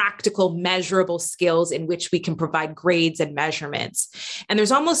practical, measurable skills in which we can provide grades and measurements. And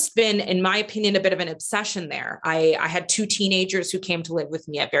there's almost been, in my opinion, a bit of an obsession there. I had two teenagers who came to live with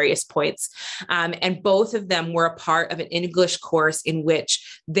me at various points, and both of them were a part of an English course in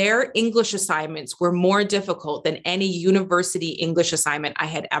which their English assignments were more difficult than any university English assignment I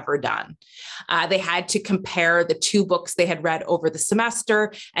had ever done. They had to compare the two books they had read over the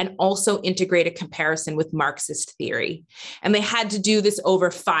semester and also integrate a comparison with Marxist theory. And they had to do this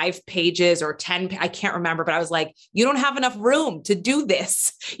over 5 pages or 10, I can't remember, but I was like, you don't have enough room to do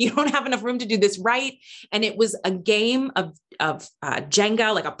this. You don't have enough room to do this right. And it was a game of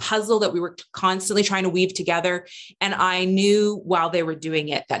Jenga, like a puzzle that we were constantly trying to weave together. And I knew while they were doing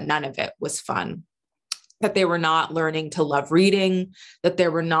it that none of it was fun, that they were not learning to love reading, that they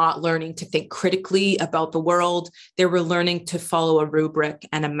were not learning to think critically about the world. They were learning to follow a rubric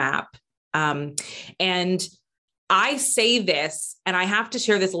and a map. And I say this, and I have to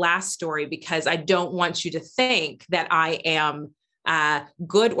share this last story because I don't want you to think that I am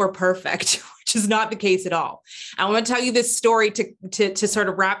good or perfect, which is not the case at all. I want to tell you this story to sort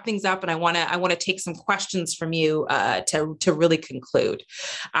of wrap things up, and I want to take some questions from you to really conclude.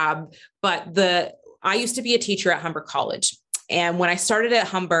 But I used to be a teacher at Humber College, and when I started at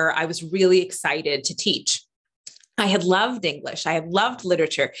Humber, I was really excited to teach. I had loved English. I had loved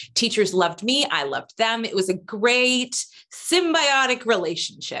literature. Teachers loved me. I loved them. It was a great symbiotic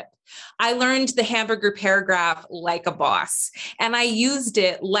relationship. I learned the hamburger paragraph like a boss, and I used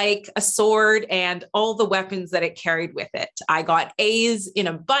it like a sword and all the weapons that it carried with it. I got A's in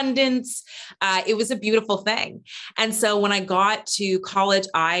abundance. It was a beautiful thing. And so when I got to college,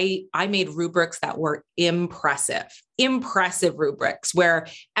 I made rubrics that were impressive rubrics where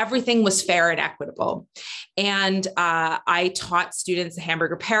everything was fair and equitable. And I taught students the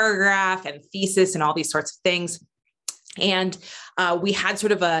hamburger paragraph and thesis and all these sorts of things. And we had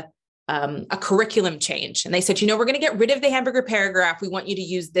sort of a curriculum change. And they said, we're going to get rid of the hamburger paragraph. We want you to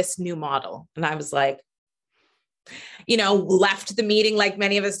use this new model. And I was like, left the meeting like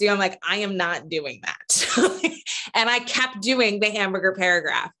many of us do. I'm like, I am not doing that. And I kept doing the hamburger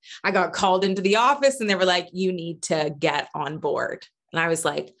paragraph. I got called into the office and they were like, you need to get on board. And I was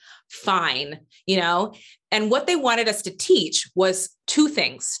like, fine, and what they wanted us to teach was 2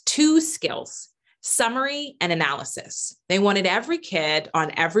 things, 2 skills: summary and analysis. They wanted every kid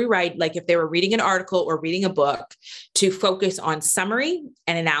on every write, like if they were reading an article or reading a book, to focus on summary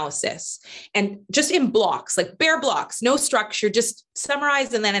and analysis, and just in blocks, like bare blocks, no structure, just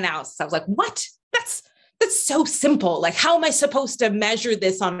summarize and then analysis. I was like, what? That's so simple. Like, how am I supposed to measure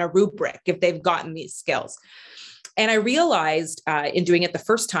this on a rubric if they've gotten these skills? And I realized in doing it the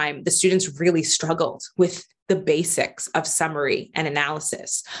first time, the students really struggled with the basics of summary and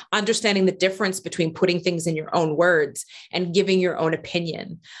analysis, understanding the difference between putting things in your own words and giving your own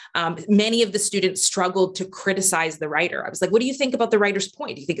opinion. Many of the students struggled to criticize the writer. I was like, what do you think about the writer's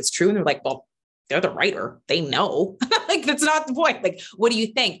point? Do you think it's true? And they're like, well, they're the writer. They know. Like, that's not the point. Like, what do you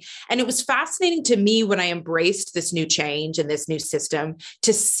think? And it was fascinating to me when I embraced this new change and this new system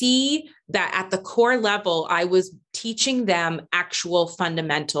to see that at the core level, I was teaching them actual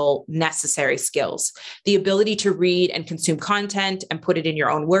fundamental necessary skills, the ability to read and consume content and put it in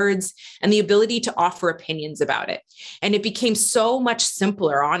your own words, and the ability to offer opinions about it. And it became so much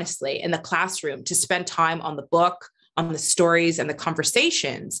simpler, honestly, in the classroom to spend time on the book, on the stories and the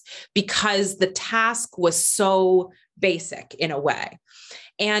conversations, because the task was so basic in a way.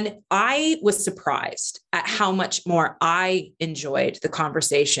 And I was surprised at how much more I enjoyed the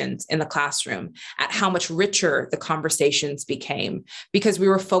conversations in the classroom, at how much richer the conversations became, because we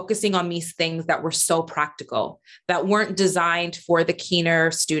were focusing on these things that were so practical, that weren't designed for the keener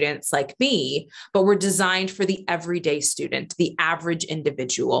students like me, but were designed for the everyday student, the average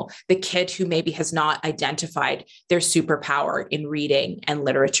individual, the kid who maybe has not identified their superpower in reading and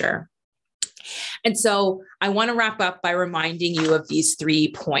literature. And so I want to wrap up by reminding you of these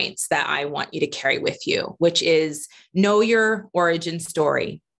 3 points that I want you to carry with you, which is know your origin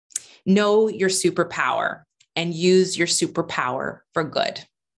story, know your superpower, and use your superpower for good.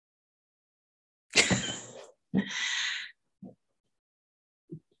 Thank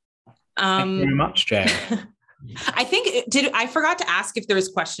you very much, Jael. I think, I forgot to ask if there was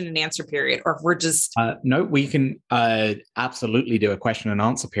question and answer period, or if we're just... No, we can absolutely do a question and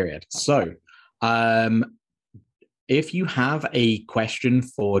answer period. So if you have a question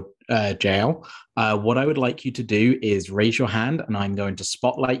for Jael, what I would like you to do is raise your hand, and I'm going to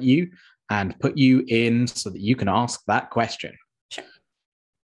spotlight you and put you in so that you can ask that question. Sure.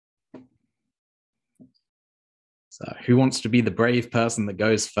 So who wants to be the brave person that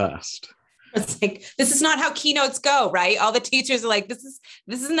goes first? It's like, this is not how keynotes go, right? All the teachers are like, this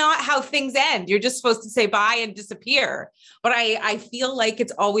is not how things end. You're just supposed to say bye and disappear. But I feel like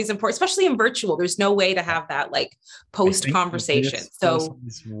it's always important, especially in virtual. There's no way to have that like post conversation. So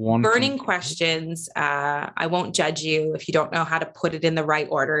burning questions. I won't judge you if you don't know how to put it in the right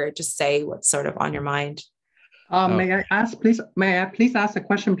order. Just say what's sort of on your mind. May I please ask a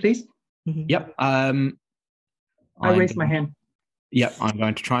question, please? Mm-hmm. Yep. I raise my hand. Yep, I'm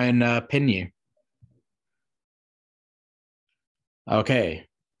going to try and pin you. Okay,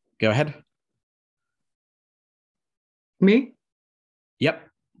 go ahead. Me? Yep.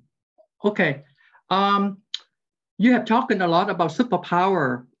 Okay. You have talked a lot about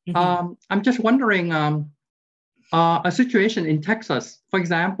superpower. Mm-hmm. I'm just wondering, a situation in Texas, for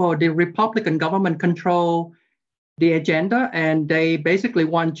example, the Republican government control the agenda, and they basically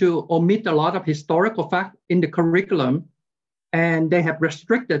want to omit a lot of historical facts in the curriculum. And they have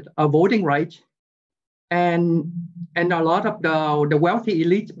restricted voting rights, and a lot of the wealthy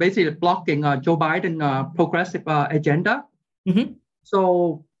elite basically blocking Joe Biden progressive agenda. Mm-hmm.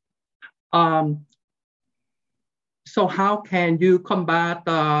 So how can you combat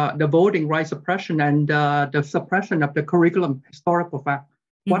the voting rights suppression and the suppression of the curriculum historical fact?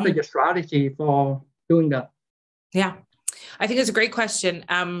 Mm-hmm. What are your strategy for doing that? Yeah, I think it's a great question.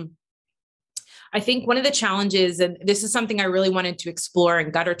 I think one of the challenges, and this is something I really wanted to explore in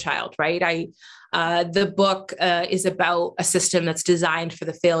Gutter Child, right? The book is about a system that's designed for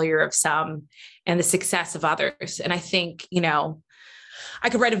the failure of some and the success of others. And I think, I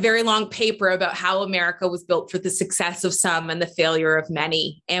could write a very long paper about how America was built for the success of some and the failure of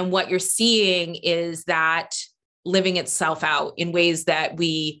many. And what you're seeing is that living itself out in ways that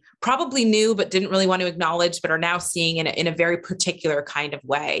we probably knew, but didn't really want to acknowledge, but are now seeing in a very particular kind of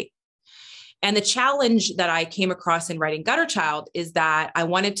way. And the challenge that I came across in writing Gutter Child is that I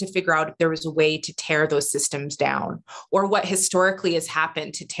wanted to figure out if there was a way to tear those systems down, or what historically has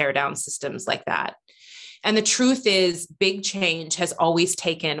happened to tear down systems like that. And the truth is, big change has always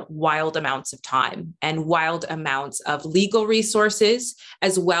taken wild amounts of time and wild amounts of legal resources,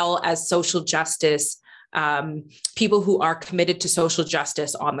 as well as social justice, people who are committed to social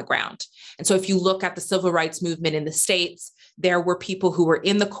justice on the ground. And so if you look at the civil rights movement in the States, there were people who were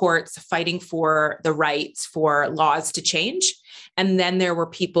in the courts fighting for the rights for laws to change. And then there were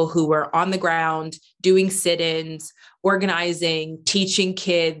people who were on the ground doing sit-ins, organizing, teaching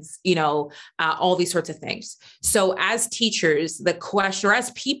kids, all these sorts of things. So as teachers, the question, or as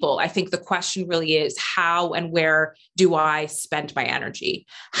people, I think the question really is, how and where do I spend my energy?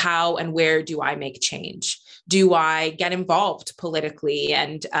 How and where do I make change? Do I get involved politically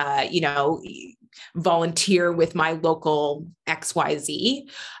and, volunteer with my local XYZ?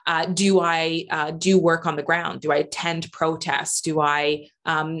 Do I do work on the ground? Do I attend protests? Do I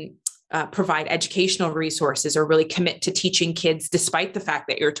provide educational resources, or really commit to teaching kids despite the fact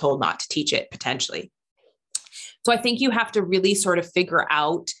that you're told not to teach it potentially? So I think you have to really sort of figure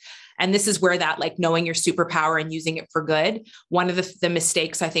out, and this is where that like knowing your superpower and using it for good. One of the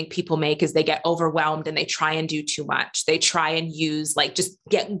mistakes I think people make is they get overwhelmed and they try and do too much. They try and use like just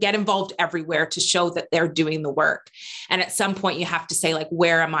get involved everywhere to show that they're doing the work. And at some point you have to say like,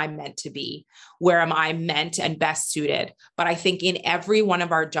 where am I meant to be? Where am I meant and best suited? But I think in every one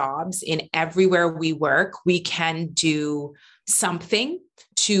of our jobs, in everywhere we work, we can do something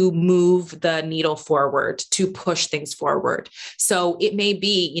to move the needle forward, to push things forward. So it may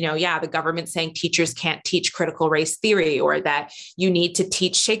be, the government saying teachers can't teach critical race theory, or that you need to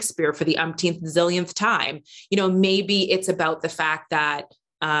teach Shakespeare for the umpteenth zillionth time. Maybe it's about the fact that,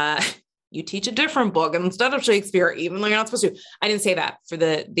 you teach a different book instead of Shakespeare, even though you're not supposed to. I didn't say that for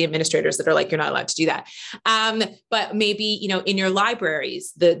the administrators that are like, you're not allowed to do that. But maybe, in your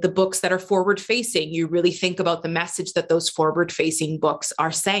libraries, the books that are forward facing, you really think about the message that those forward facing books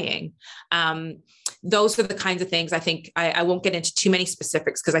are saying. Those are the kinds of things I think. I won't get into too many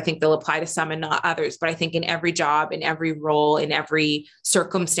specifics because I think they'll apply to some and not others. But I think in every job, in every role, in every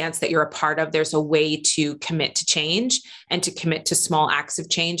circumstance that you're a part of, there's a way to commit to change and to commit to small acts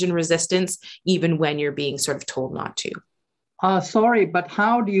of change and resistance, even when you're being sort of told not to. Sorry, but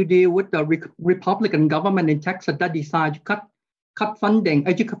how do you deal with the Republican government in Texas that decided to cut funding,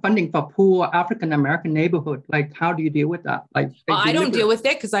 education funding for poor African American neighborhood? Like, how do you deal with that? Well, I don't deal with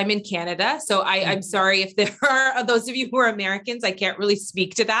it because I'm in Canada. So I'm sorry if there are those of you who are Americans, I can't really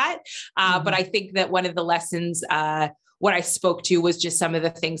speak to that. But I think that one of the lessons, what I spoke to was just some of the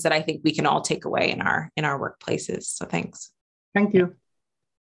things that I think we can all take away in our workplaces. So thanks. Thank you.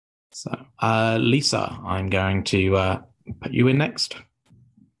 So Lisa, I'm going to put you in next.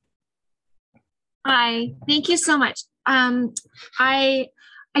 Hi, thank you so much. I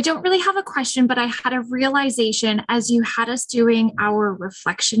don't really have a question, but I had a realization as you had us doing our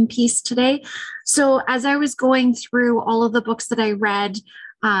reflection piece today. So as I was going through all of the books that I read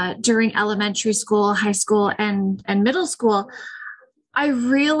during elementary school, high school, and middle school, I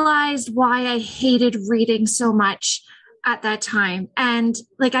realized why I hated reading so much at that time. And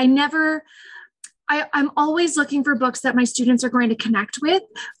like, I'm always looking for books that my students are going to connect with,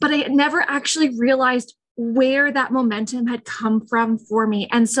 but I never actually realized where that momentum had come from for me.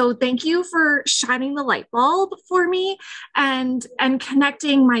 And so thank you for shining the light bulb for me and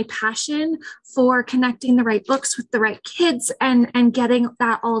connecting my passion for connecting the right books with the right kids and getting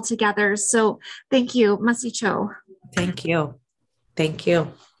that all together. So thank you, Masi Cho. Thank you. Thank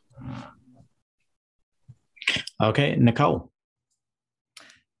you. Okay, Nicole.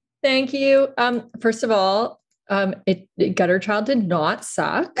 Thank you. First of all, Gutter Child did not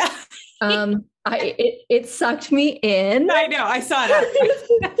suck. It sucked me in. I know, I saw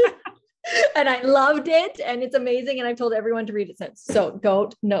that. And I loved it. And it's amazing. And I've told everyone to read it since. So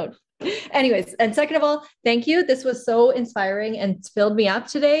no. Anyways, and second of all, thank you. This was so inspiring and filled me up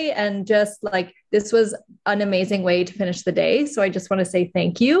today. And just like, this was an amazing way to finish the day. So I just want to say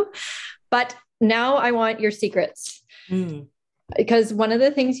thank you. But now I want your secrets. Because one of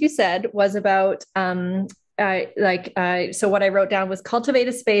the things you said was about, so what I wrote down was cultivate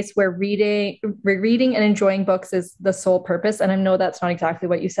a space where reading and enjoying books is the sole purpose. And I know that's not exactly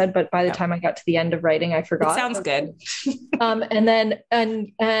what you said, but by the time I got to the end of writing, I forgot. It sounds good. And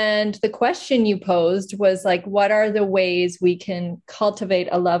the question you posed was like, what are the ways we can cultivate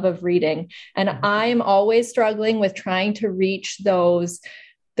a love of reading? And I'm always struggling with trying to reach those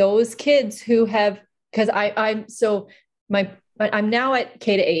kids who have, because I'm now at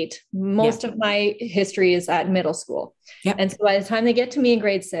K-8. Most of my history is at middle school. Yep. And so by the time they get to me in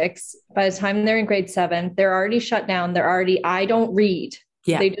grade 6, by the time they're in grade 7, they're already shut down. I don't read.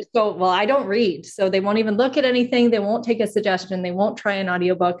 Yeah. They just go, well, I don't read. So they won't even look at anything. They won't take a suggestion. They won't try an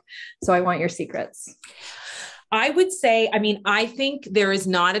audiobook. So I want your secrets. I would say, I think there is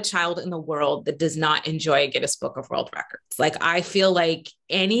not a child in the world that does not enjoy a Guinness Book of World Records. Like, I feel like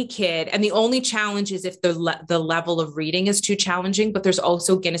any kid, and the only challenge is if the level of reading is too challenging, but there's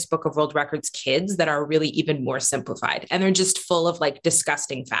also Guinness Book of World Records kids that are really even more simplified. And they're just full of like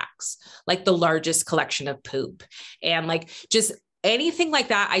disgusting facts, like the largest collection of poop and like just anything like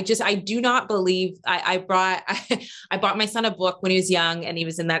that. I do not believe I bought my son a book when he was young, and he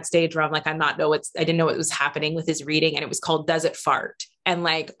was in that stage where I'm like, I didn't know what was happening with his reading. And it was called Does It Fart? And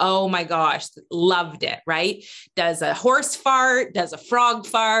like, oh my gosh, loved it. Right. Does a horse fart? Does a frog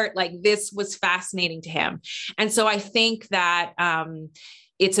fart? Like, this was fascinating to him. And so I think that,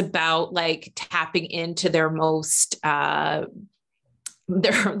 it's about like tapping into their most,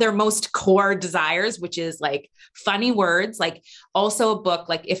 their most core desires, which is like funny words, like also a book.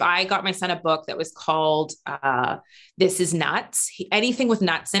 Like if I got my son a book that was called This Is Nuts, anything with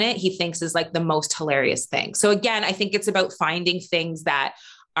nuts in it, he thinks is like the most hilarious thing. So again, I think it's about finding things that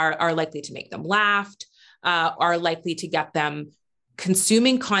are likely to make them laugh, are likely to get them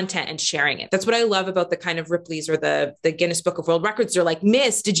consuming content and sharing it. That's what I love about the kind of Ripley's or the Guinness Book of World Records. They're like,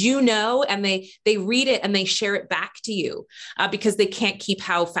 Miss, did you know? And they read it and they share it back to you because they can't keep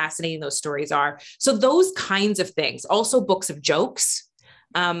how fascinating those stories are. So those kinds of things, also books of jokes,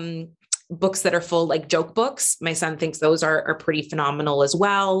 books that are full, like joke books. My son thinks those are pretty phenomenal as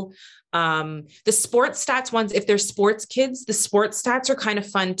well. The sports stats ones, if they're sports kids, the sports stats are kind of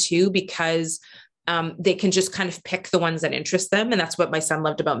fun too, because they can just kind of pick the ones that interest them. And that's what my son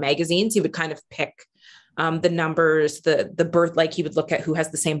loved about magazines. He would kind of pick the numbers, the birth, like he would look at who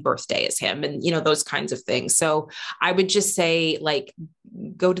has the same birthday as him and, those kinds of things. So I would just say, like,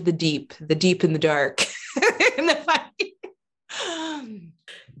 go to the deep and the dark. And the funny.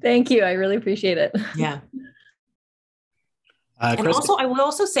 Thank you. I really appreciate it. Yeah. And also, I will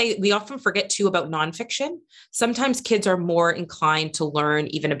also say we often forget too about nonfiction. Sometimes kids are more inclined to learn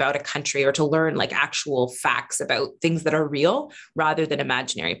even about a country or to learn like actual facts about things that are real rather than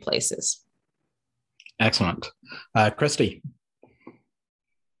imaginary places. Excellent. Christy.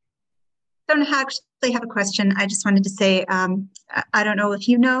 I don't actually have a question. I just wanted to say, I don't know if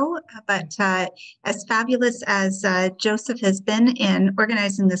you know, but as fabulous as Joseph has been in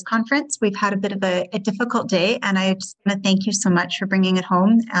organizing this conference, we've had a bit of a difficult day, and I just want to thank you so much for bringing it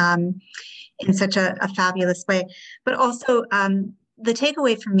home in such a fabulous way. But also, the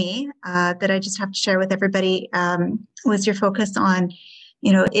takeaway for me that I just have to share with everybody was your focus on,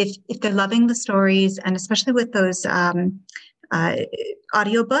 if they're loving the stories, and especially with those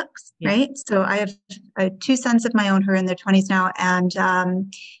audiobooks, right? So I have 2 sons of my own who are in their 20s now, and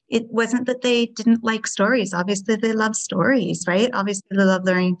it wasn't that they didn't like stories. Obviously, they love stories, right? Obviously, they love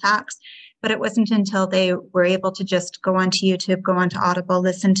learning facts, but it wasn't until they were able to just go onto YouTube, go onto Audible,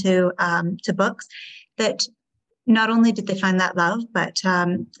 listen to books, that not only did they find that love, but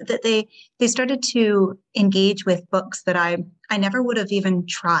that they started to engage with books that I never would have even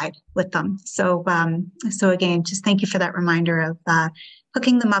tried with them. So again, just thank you for that reminder of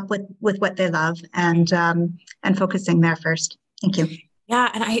hooking them up with what they love and focusing there first. Thank you.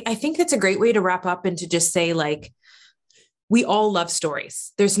 Yeah. And I think that's a great way to wrap up and to just say, like, we all love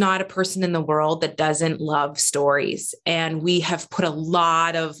stories. There's not a person in the world that doesn't love stories. And we have put a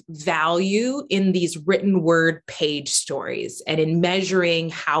lot of value in these written word page stories and in measuring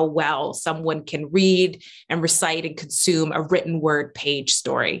how well someone can read and recite and consume a written word page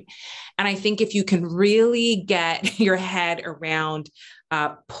story. And I think if you can really get your head around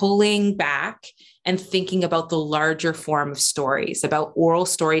pulling back and thinking about the larger form of stories, about oral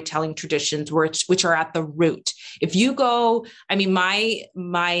storytelling traditions, which are at the root. If you go,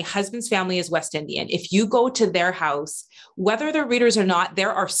 my husband's family is West Indian. If you go to their house, whether they're readers or not,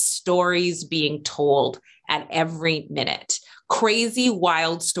 there are stories being told at every minute. Crazy,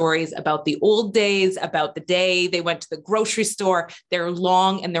 wild stories about the old days, about the day they went to the grocery store. They're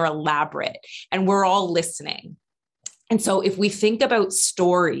long and they're elaborate, and we're all listening. And so if we think about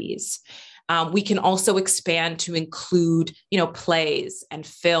stories, we can also expand to include, plays and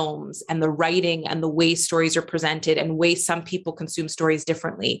films and the writing and the way stories are presented and ways some people consume stories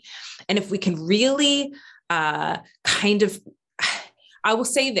differently. And if we can really I will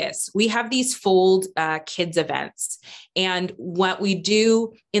say this, we have these Fold kids events, and what we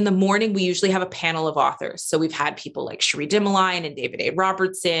do in the morning, we usually have a panel of authors. So we've had people like Cherie Dimaline and David A.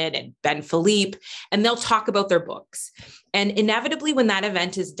 Robertson and Ben Philippe, and they'll talk about their books. And inevitably, when that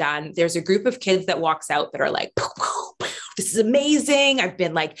event is done, there's a group of kids that walks out that are like, this is amazing. I've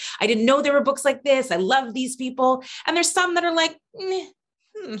been like, I didn't know there were books like this. I love these people. And there's some that are like,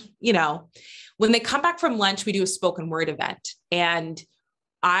 when they come back from lunch, we do a spoken word event. And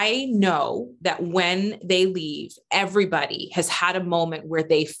I know that when they leave, everybody has had a moment where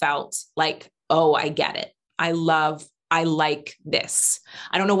they felt like, oh, I get it. I like this.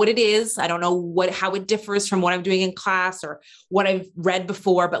 I don't know what it is. I don't know how it differs from what I'm doing in class or what I've read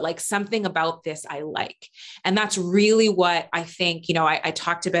before, but like something about this I like. And that's really what I think, I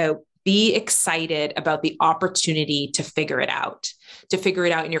talked about. Be excited about the opportunity to figure it out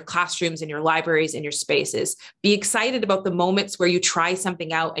in your classrooms, in your libraries, in your spaces. Be excited about the moments where you try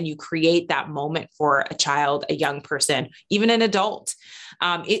something out and you create that moment for a child, a young person, even an adult.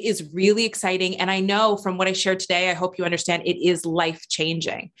 It is really exciting. And I know from what I shared today, I hope you understand it is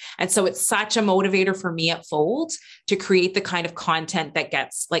life-changing. And so it's such a motivator for me at Fold to create the kind of content that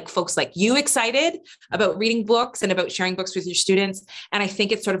gets like folks like you excited about reading books and about sharing books with your students. And I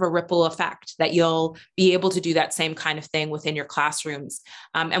think it's sort of a ripple effect that you'll be able to do that same kind of thing within your classrooms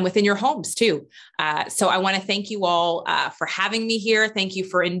and within your homes too. So I want to thank you all for having me here. Thank you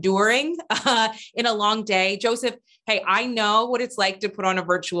for enduring in a long day. Joseph, hey, I know what it's like to put on a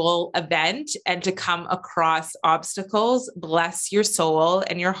virtual event and to come across obstacles. Bless your soul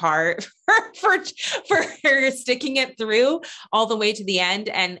and your heart for sticking it through all the way to the end.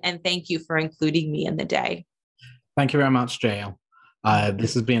 And thank you for including me in the day. Thank you very much, Jael.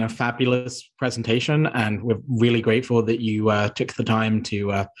 This has been a fabulous presentation, and we're really grateful that you took the time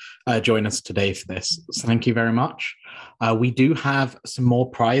to join us today for this. So thank you very much. We do have some more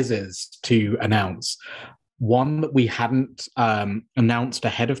prizes to announce. One that we hadn't announced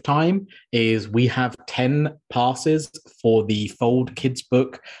ahead of time is we have 10 passes for the Fold Kids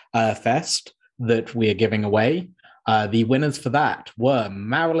Book Fest that we are giving away. The winners for that were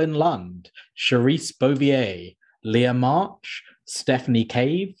Marilyn Lund, Charisse Bouvier, Leah March, Stephanie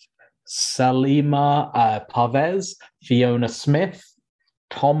Cave, Salima Parvez, Fiona Smith,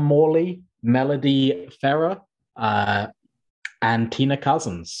 Tom Morley, Melody Ferrer, and Tina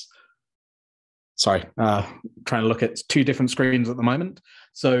Cousins. Sorry, trying to look at two different screens at the moment.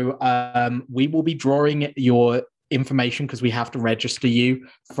 So we will be drawing your information because we have to register you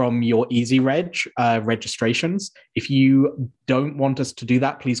from your EasyReg registrations. If you don't want us to do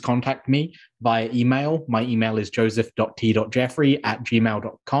that, please contact me via email. My email is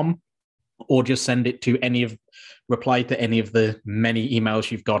joseph.t.jeffrey@gmail.com, or just send it to reply to any of the many emails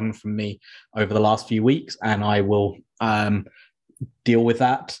you've gotten from me over the last few weeks, and I will deal with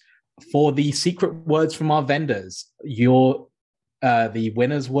that. For the secret words from our vendors, the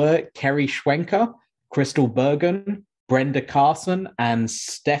winners were Kerry Schwenker, Crystal Bergen, Brenda Carson, and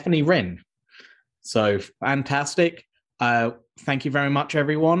Stephanie Rinn. So fantastic. Thank you very much,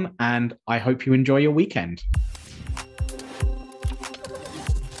 everyone, and I hope you enjoy your weekend.